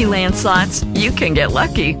Lucky Land Slots, you can get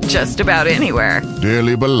lucky just about anywhere.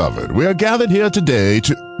 Dearly beloved, we are gathered here today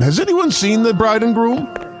to... Has anyone seen the bride and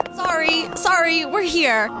groom? Sorry, we're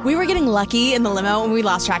here. We were getting lucky in the limo and we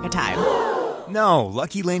lost track of time. No,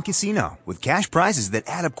 Lucky Land Casino, with cash prizes that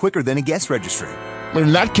add up quicker than a guest registry.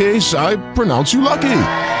 In that case, I pronounce you lucky.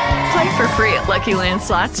 Play for free at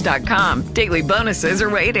LuckyLandSlots.com. Daily bonuses are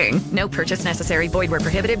waiting. No purchase necessary. Void where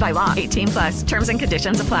prohibited by law. 18+. Terms and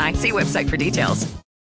conditions apply. See website for details.